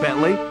go,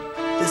 Bentley!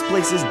 This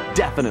place is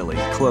definitely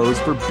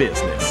closed for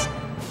business.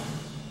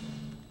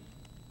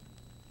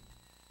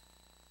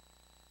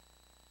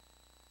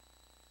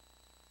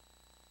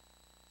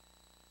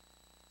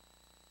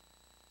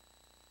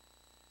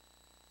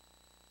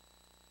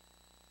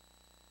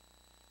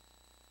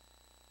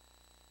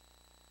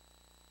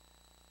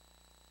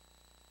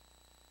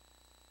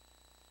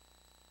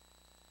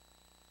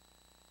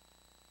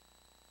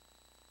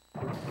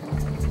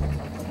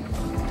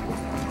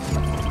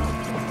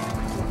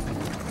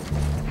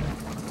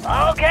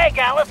 Okay,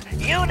 Gallus,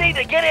 you need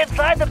to get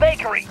inside the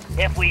bakery.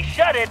 If we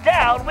shut it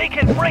down, we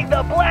can bring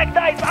the Black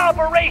Knight's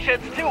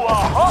operations to a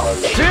halt.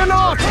 Fear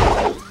not!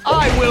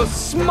 I will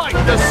smite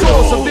the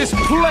source of this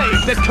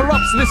plague that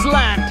corrupts this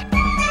land.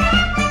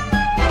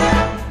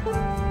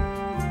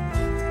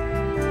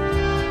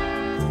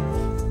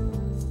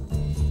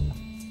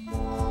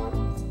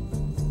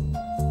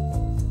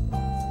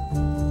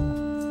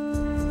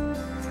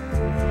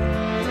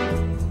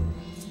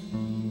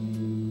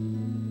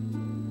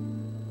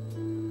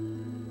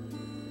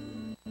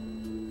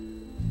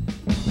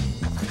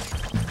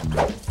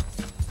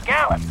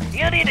 Gallus,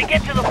 you need to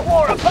get to the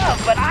floor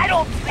above, but I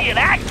don't see an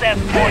access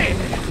point.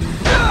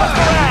 Look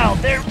around,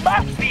 there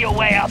must be a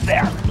way up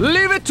there.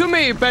 Leave it to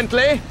me,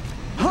 Bentley.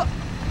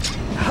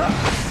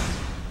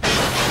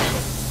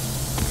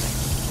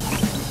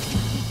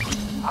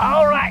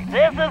 All right,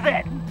 this is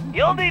it.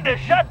 You'll need to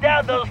shut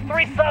down those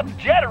 3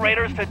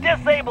 sub-generators to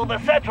disable the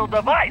central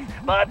device,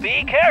 but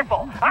be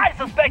careful. I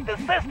suspect the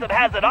system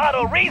has an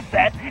auto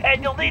reset,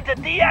 and you'll need to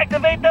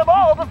deactivate them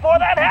all before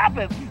that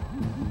happens.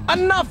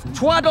 Enough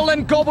twaddle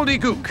and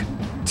gobbledygook.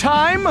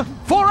 Time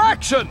for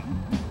action!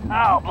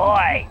 Oh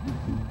boy.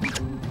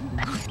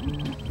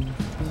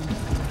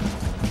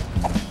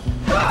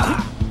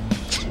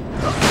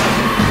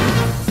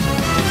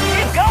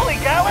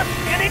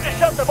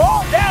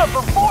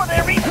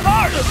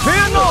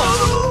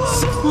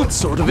 Nonsense! What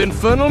sort of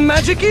infernal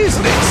magic is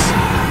this?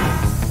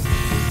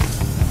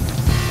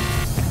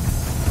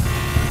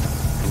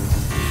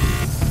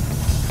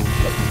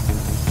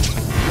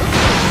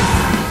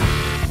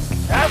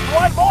 Just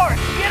one more!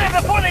 Get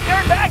him before they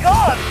turn back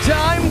on!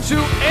 Time to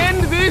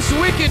end this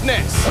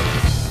wickedness!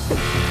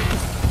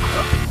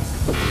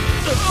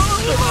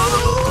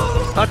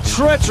 A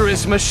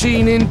treacherous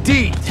machine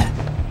indeed!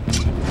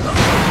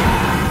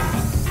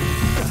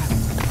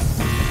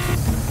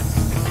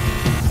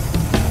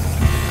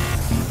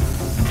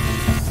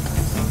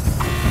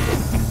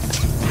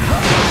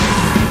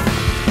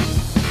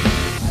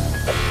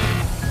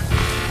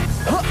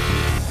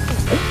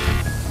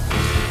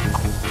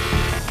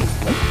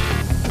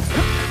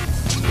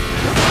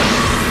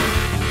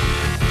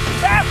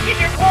 Bask in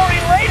your glory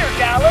later,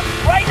 Gallus!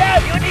 Right now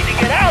you need to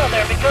get out of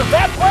there because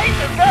that place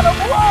is gonna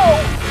blow!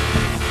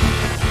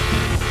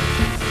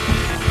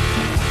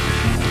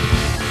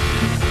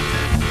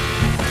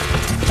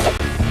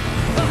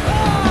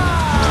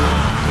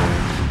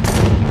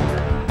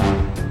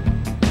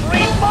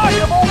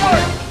 Remarkable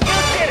work! You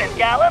did it,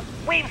 Gallus!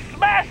 We've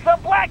smashed the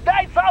Black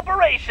Knight's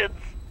operations!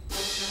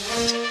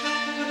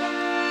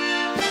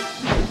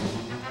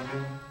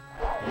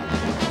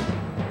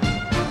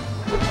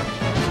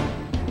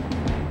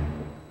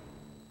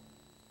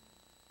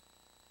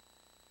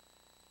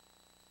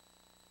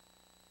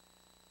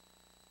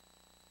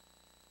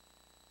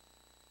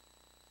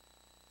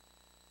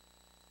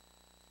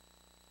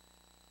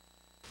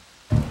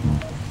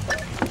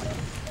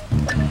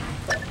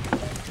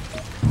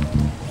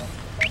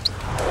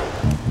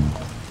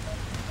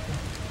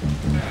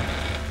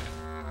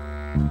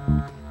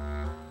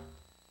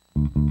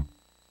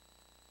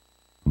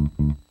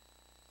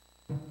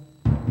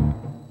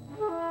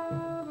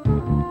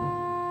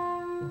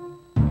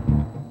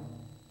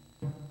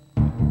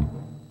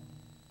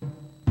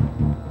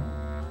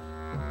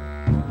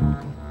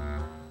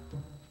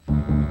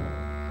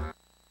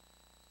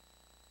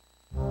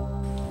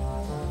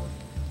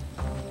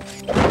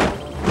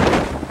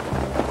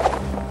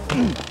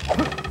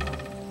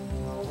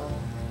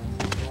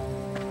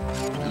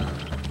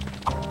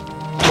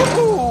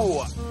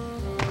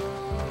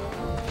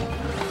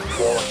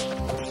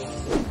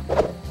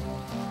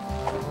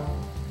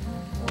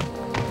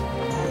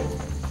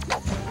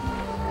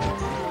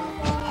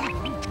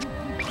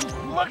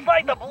 Looks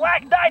like the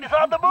Black Knight is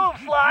on the move,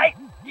 Sly!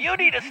 You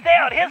need to stay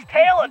on his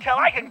tail until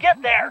I can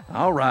get there!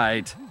 All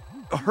right.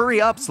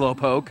 Hurry up,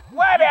 Slowpoke.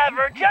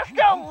 Whatever, just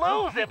don't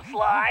lose him,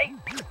 Sly!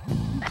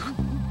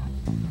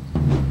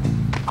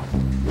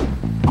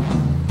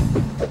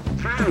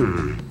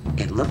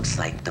 It looks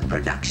like the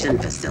production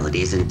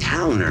facilities in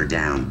town are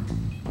down.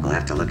 We'll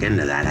have to look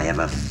into that. I have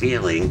a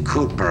feeling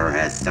Cooper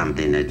has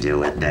something to do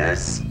with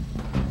this.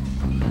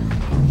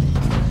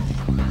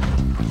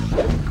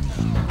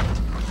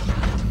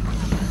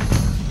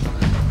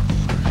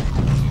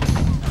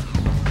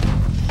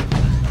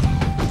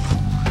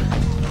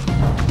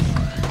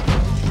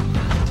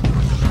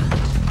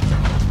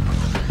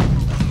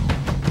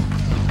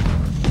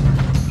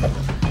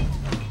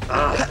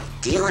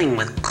 Dealing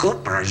with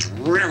Cooper is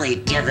really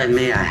giving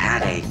me a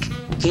headache.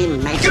 He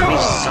makes me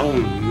so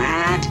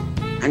mad.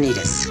 I need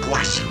to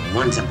squash him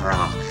once and for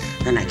all.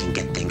 Then I can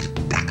get things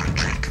back on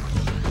track.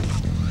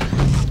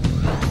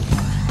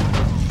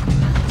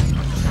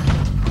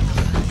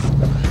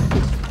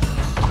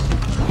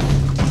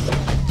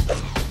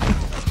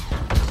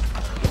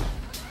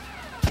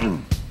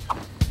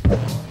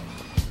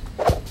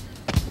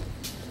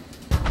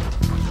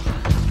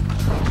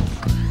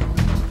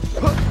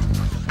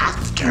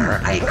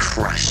 I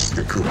crush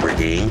the Cooper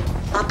gang.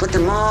 I'll put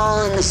them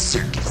all in the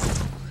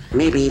circus.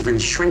 Maybe even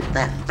shrink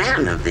that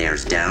van of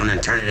theirs down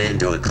and turn it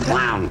into a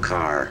clown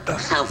car.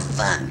 How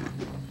fun.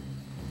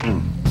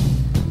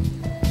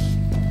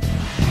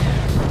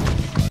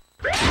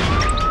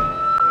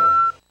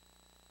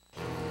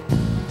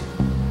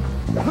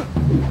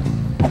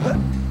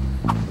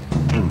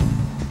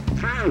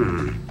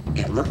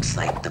 It looks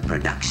like the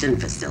production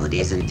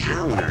facilities in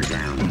town are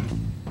down.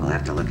 We'll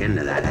have to look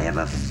into that. I have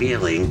a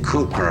feeling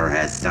Cooper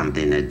has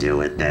something to do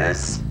with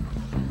this.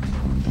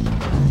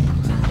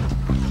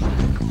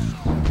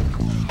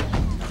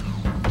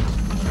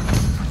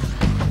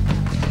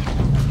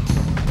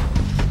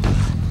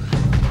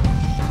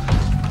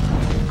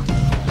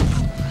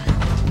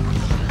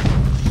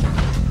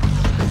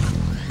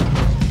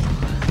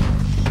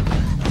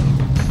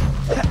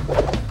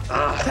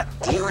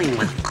 Dealing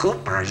with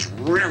Cooper is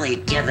really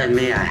giving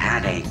me a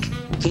headache.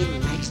 He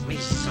makes me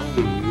so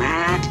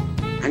mad.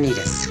 I need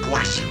to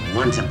squash him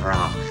once and for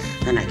all.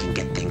 Then I can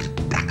get things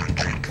back on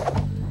track.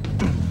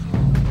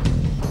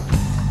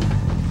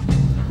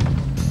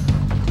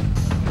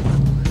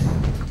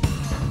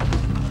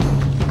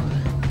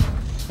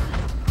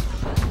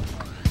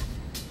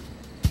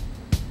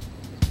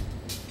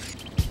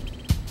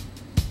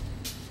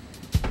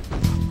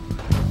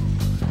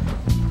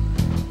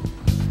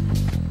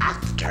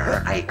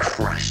 After I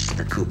crush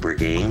the Cooper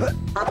gang,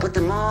 I'll put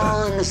them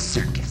all in the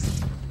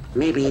circus.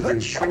 Maybe even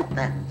shrink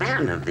that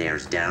van of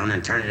theirs down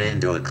and turn it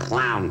into a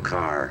clown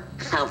car.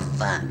 How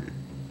fun.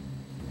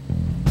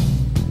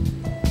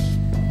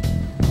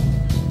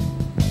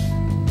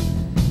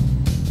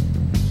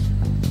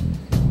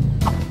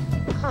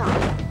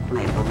 Huh.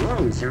 My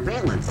balloon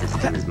surveillance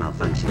system is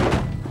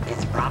malfunctioning.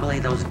 It's probably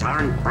those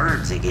darn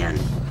birds again.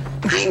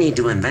 I need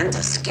to invent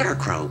a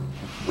scarecrow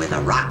with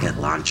a rocket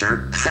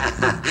launcher.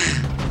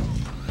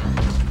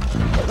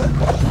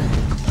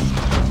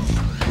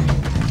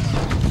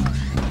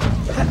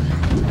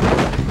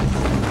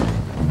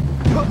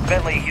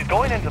 Bentley, he's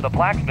going into the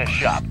blacksmith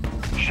shop.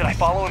 Should I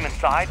follow him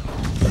inside?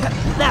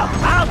 Now,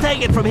 I'll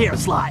take it from here,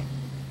 Sly.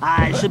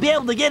 I should be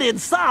able to get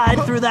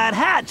inside through that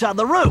hatch on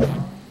the roof.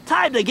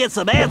 Time to get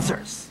some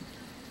answers.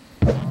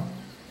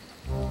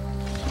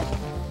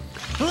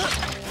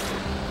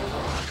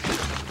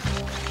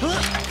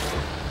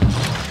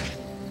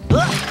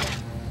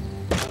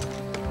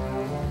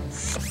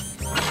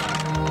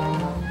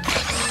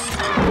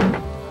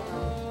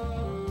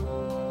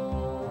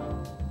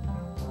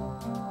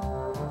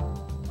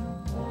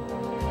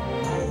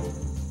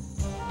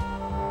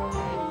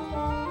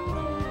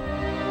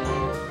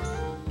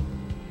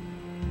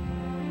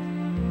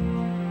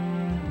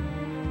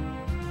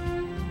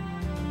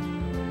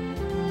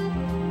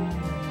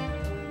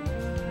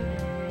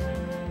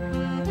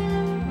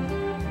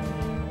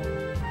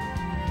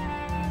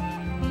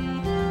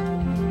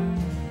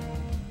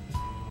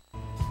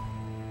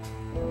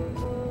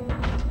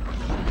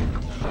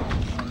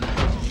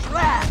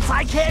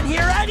 I can't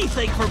hear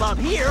anything from up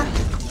here.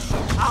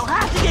 I'll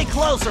have to get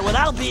closer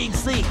without being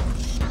seen.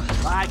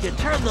 I can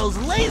turn those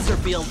laser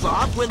fields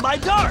off with my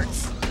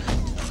darts.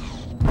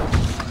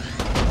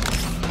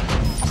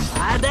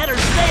 I better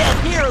stay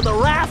up here in the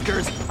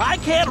rafters. I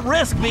can't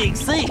risk being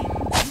seen.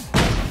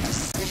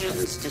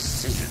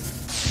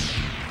 Decisions.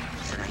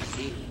 Should I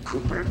feed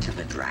Cooper to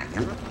the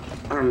dragon?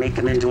 Or make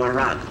him into a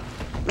rug?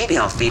 Maybe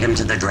I'll feed him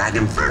to the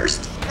dragon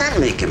first,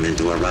 then make him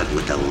into a rug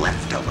with the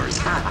leftovers.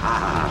 Ha ha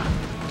ha.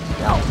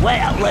 No way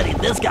I'm letting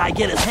this guy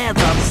get his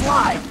hands on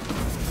Sly.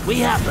 We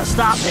have to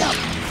stop him.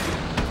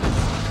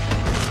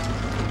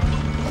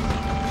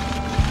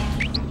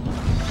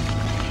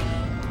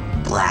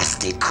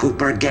 Blasted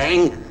Cooper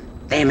gang.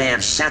 They may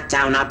have shut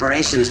down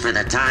operations for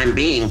the time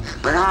being,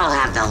 but I'll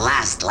have the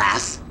last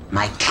laugh.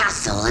 My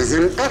castle is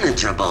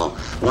impenetrable.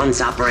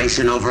 Once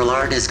Operation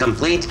Overlord is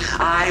complete,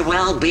 I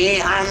will be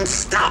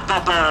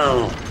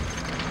unstoppable.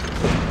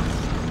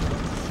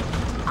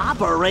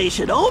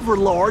 Operation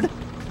Overlord?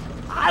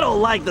 I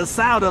don't like the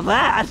sound of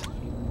that.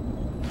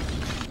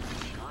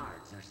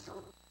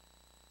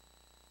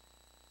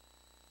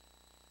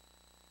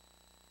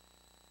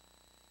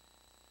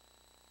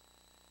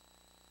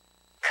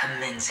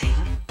 Commencing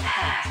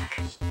hack.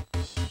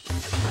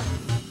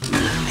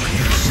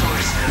 Lumiere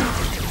source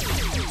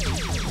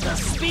code. The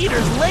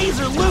speeder's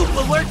laser loop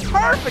will work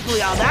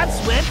perfectly on that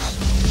switch.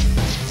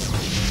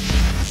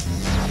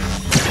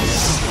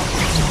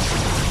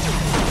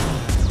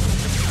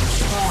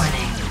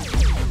 Warning.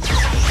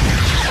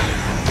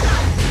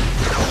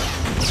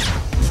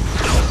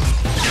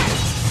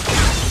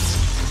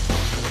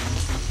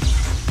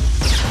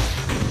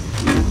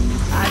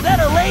 I bet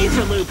a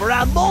laser loop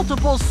around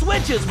multiple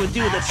switches would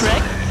do the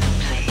trick.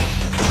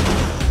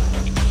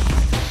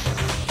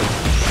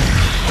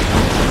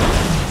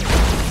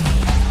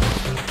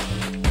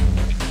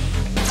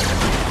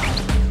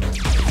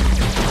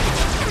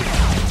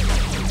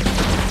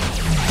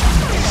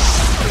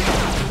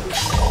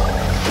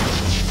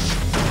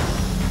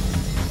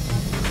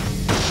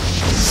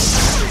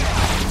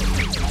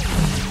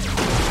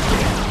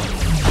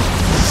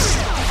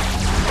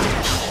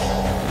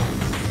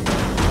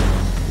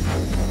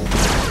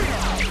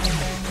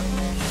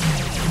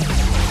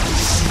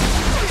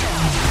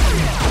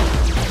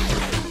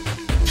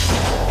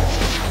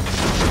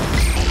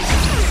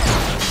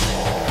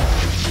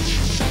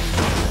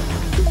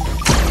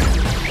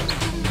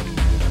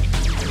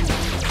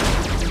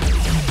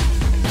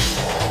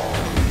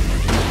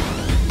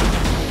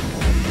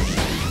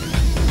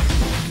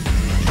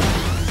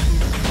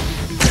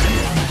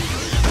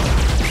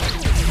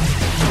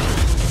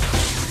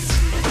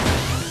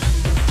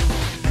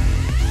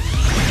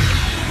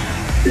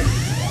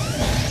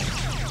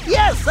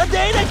 Yes, a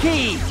data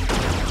key!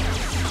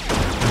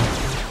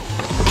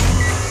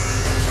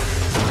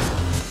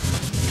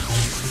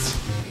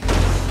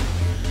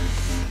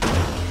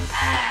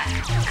 Hack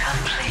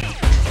complete.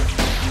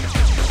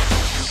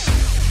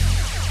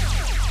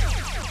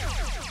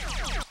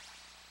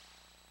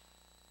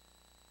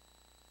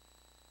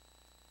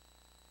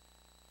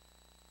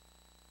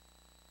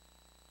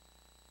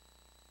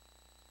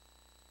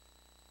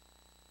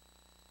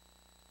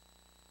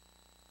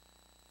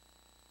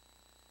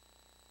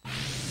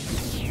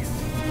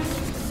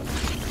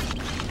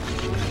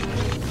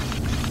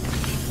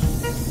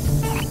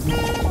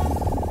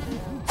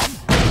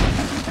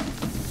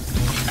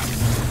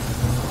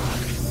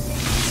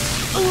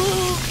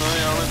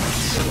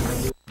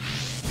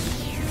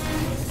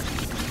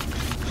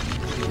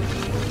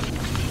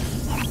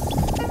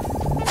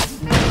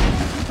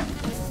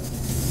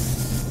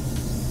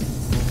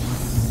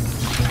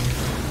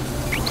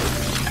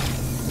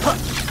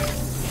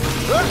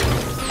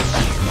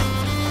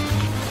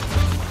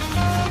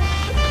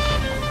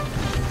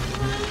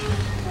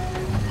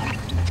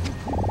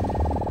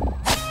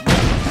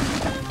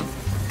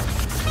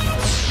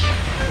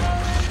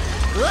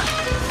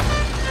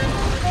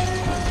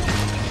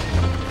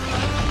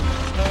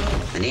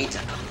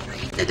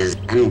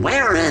 And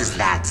where is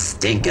that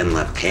stinking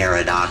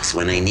Paradox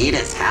when I need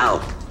his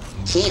help?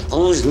 He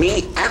owes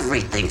me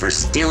everything for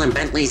stealing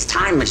Bentley's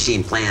time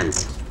machine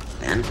plans.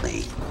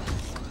 Bentley?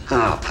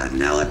 Oh,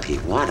 Penelope,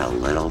 what a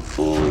little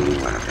fool you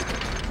are.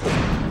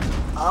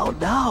 Oh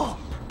no.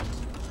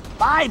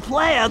 My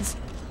plans?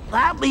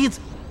 That means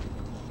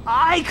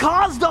I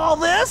caused all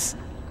this?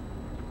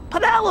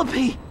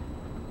 Penelope!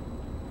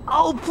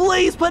 Oh,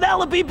 please,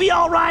 Penelope, be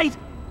all right!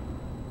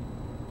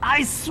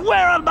 I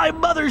swear on my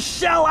mother's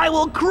shell I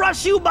will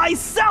crush you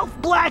myself,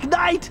 Black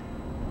Knight!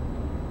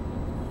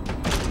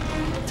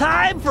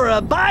 Time for a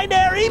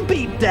binary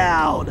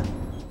beatdown!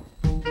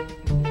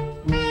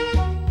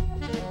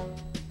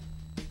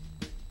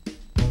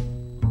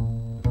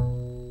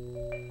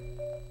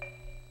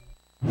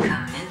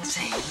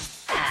 Commencing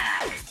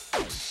hack.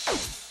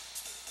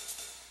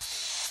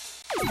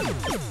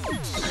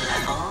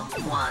 Level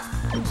 1.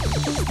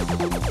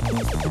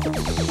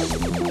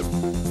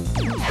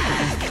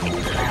 Hack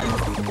level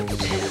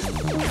 2.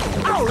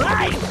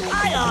 Alright!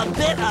 I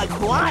bit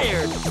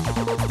acquired!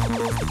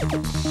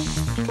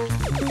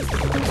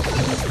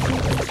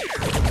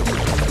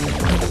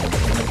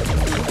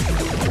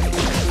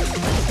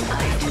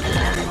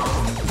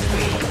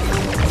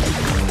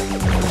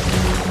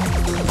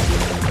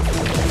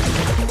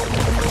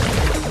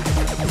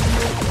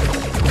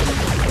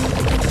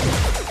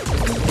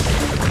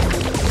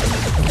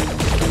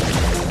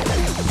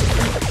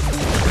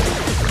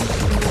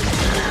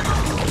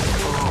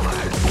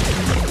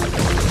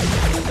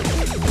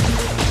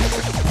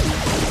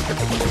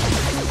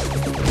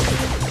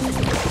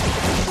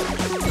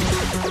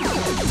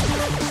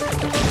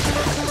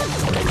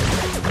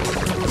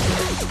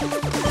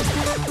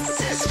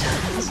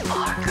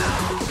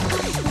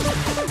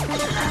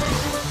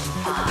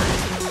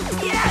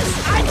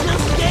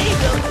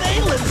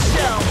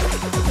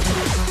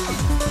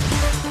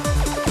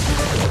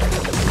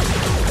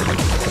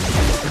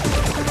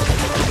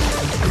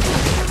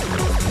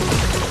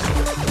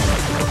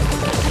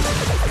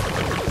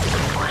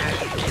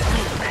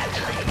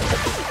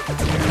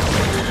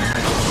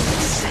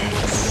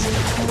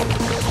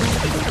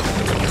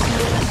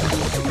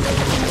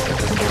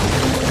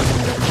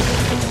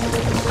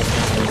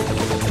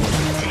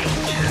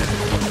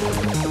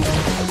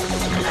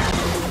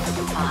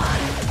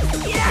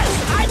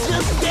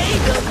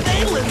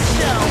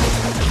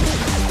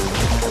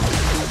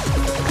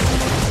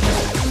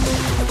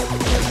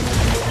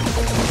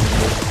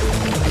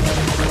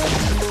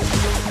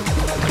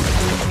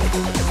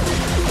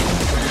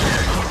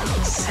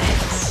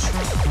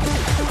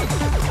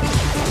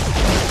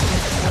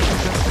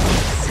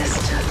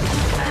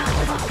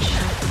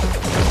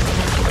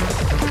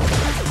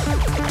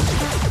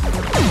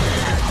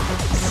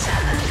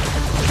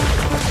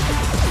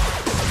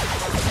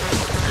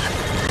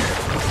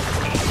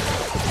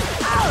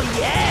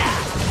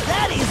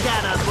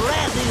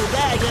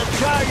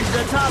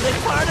 Atomic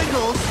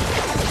particles.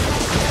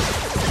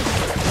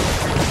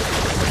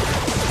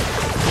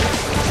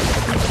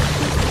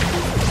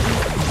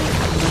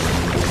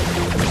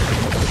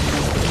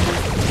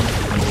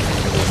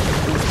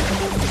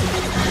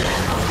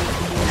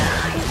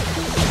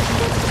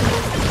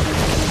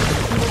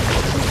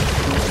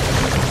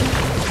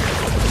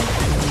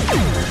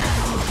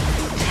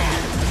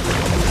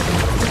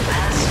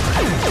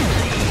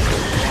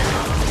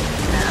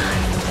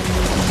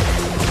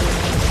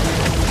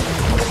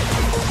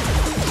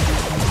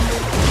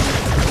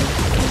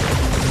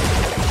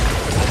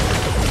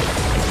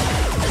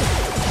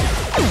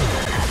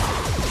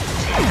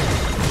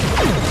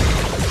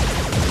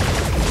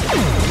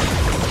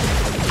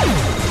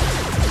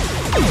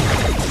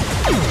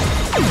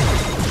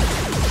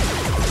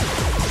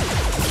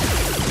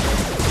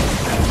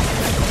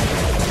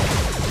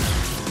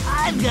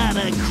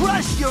 Gonna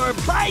crush your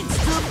bites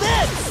to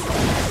bits!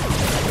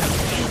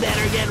 You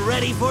better get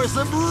ready for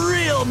some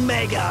real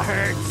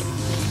megahertz!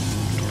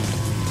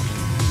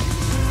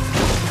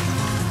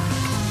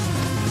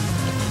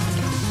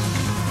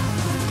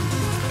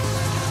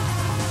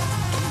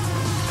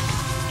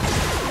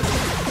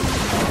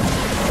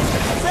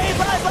 Say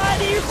bye-bye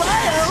to your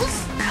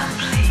bios!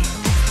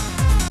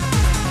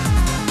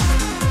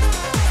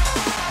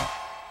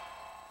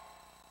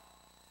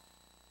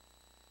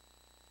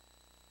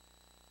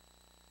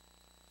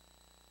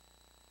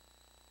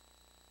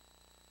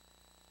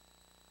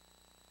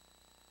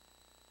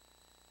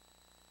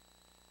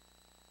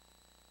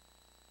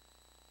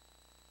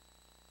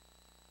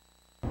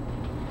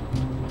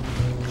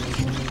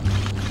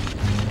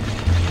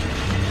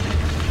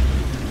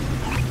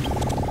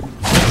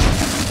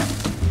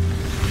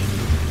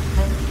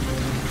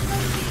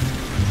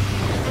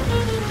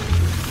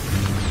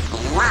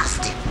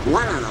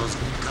 One of those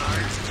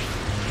guards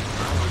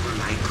all over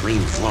my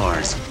clean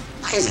floors.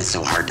 Why is it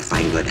so hard to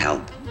find good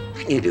help?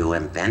 I need to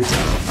invent a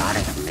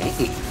robotic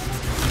maid.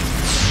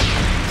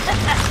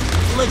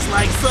 Looks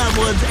like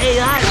someone's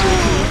AI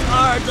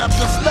aren't up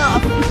to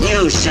snuff.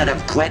 You should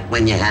have quit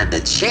when you had the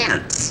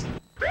chance.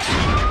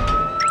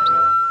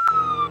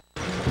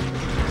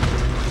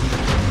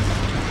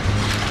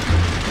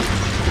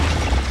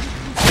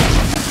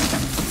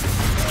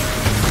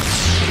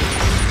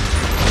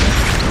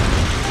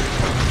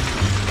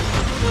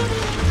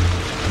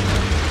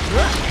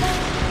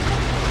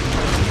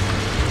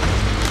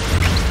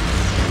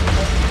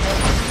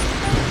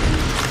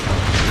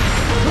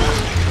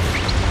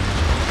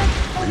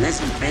 when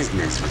this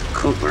business with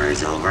Cooper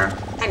is over,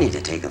 I need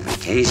to take a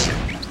vacation.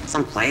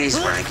 Some place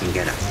where I can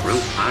get a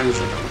fruit punch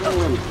with a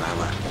little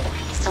umbrella.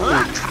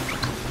 Somewhere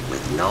tropical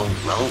with no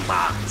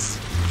robots.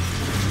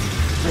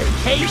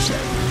 Vacation?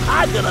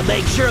 I'm gonna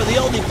make sure the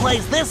only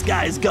place this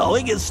guy's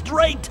going is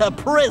straight to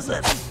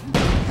prison.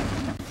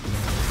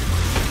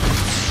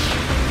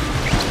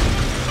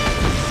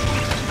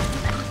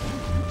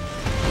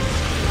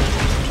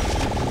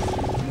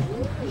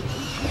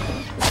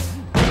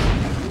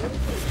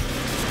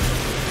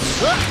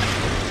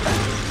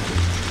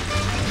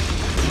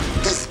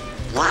 This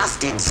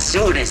blasted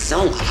suit is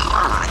so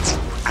hot.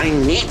 I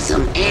need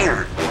some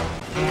air.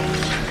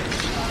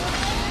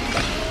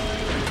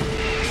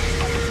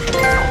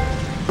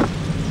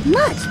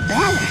 Much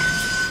better.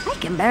 I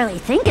can barely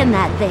think in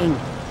that thing.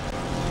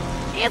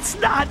 It's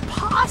not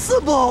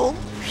possible.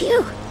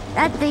 Phew,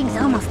 that thing's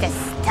almost as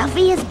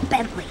stuffy as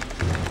Bentley.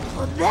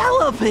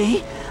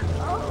 Penelope?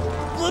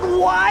 But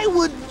why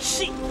would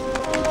she...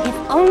 If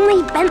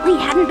only Bentley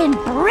hadn't been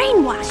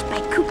brainwashed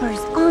by Cooper's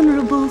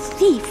honorable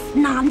thief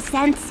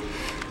nonsense,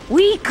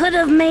 we could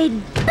have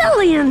made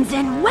billions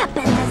in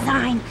weapon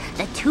design,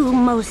 the two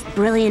most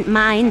brilliant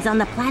minds on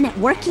the planet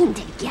working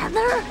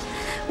together.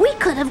 We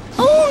could have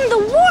owned the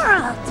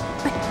world!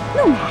 But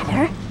no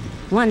matter.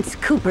 Once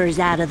Cooper's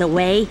out of the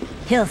way,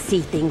 he'll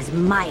see things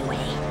my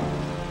way.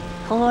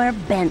 Poor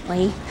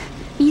Bentley.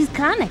 He's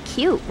kinda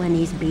cute when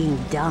he's being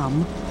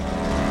dumb.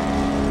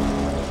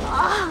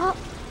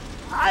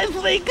 I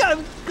think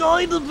I'm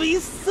going to be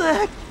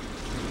sick.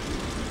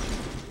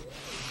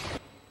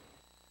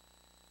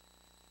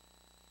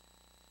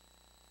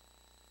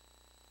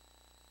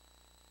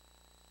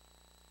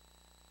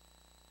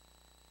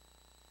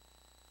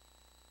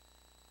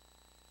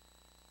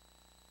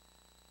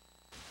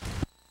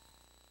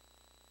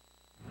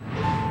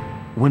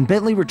 When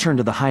Bentley returned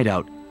to the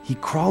hideout, he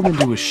crawled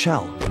into his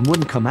shell and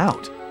wouldn't come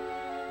out.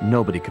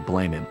 Nobody could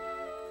blame him.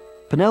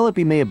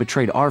 Penelope may have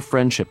betrayed our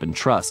friendship and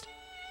trust,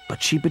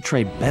 but she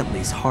betrayed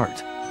Bentley's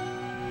heart.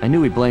 I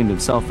knew he blamed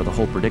himself for the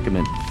whole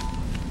predicament,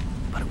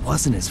 but it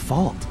wasn't his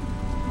fault.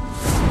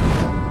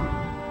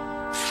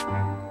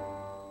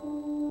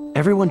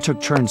 Everyone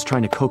took turns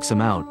trying to coax him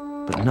out,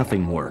 but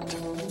nothing worked.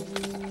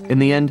 In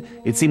the end,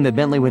 it seemed that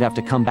Bentley would have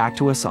to come back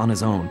to us on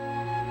his own.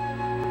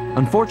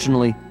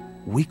 Unfortunately,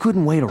 we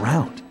couldn't wait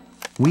around.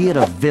 We had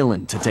a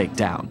villain to take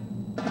down,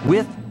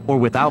 with or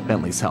without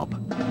Bentley's help.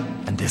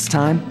 And this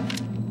time,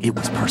 it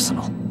was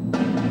personal.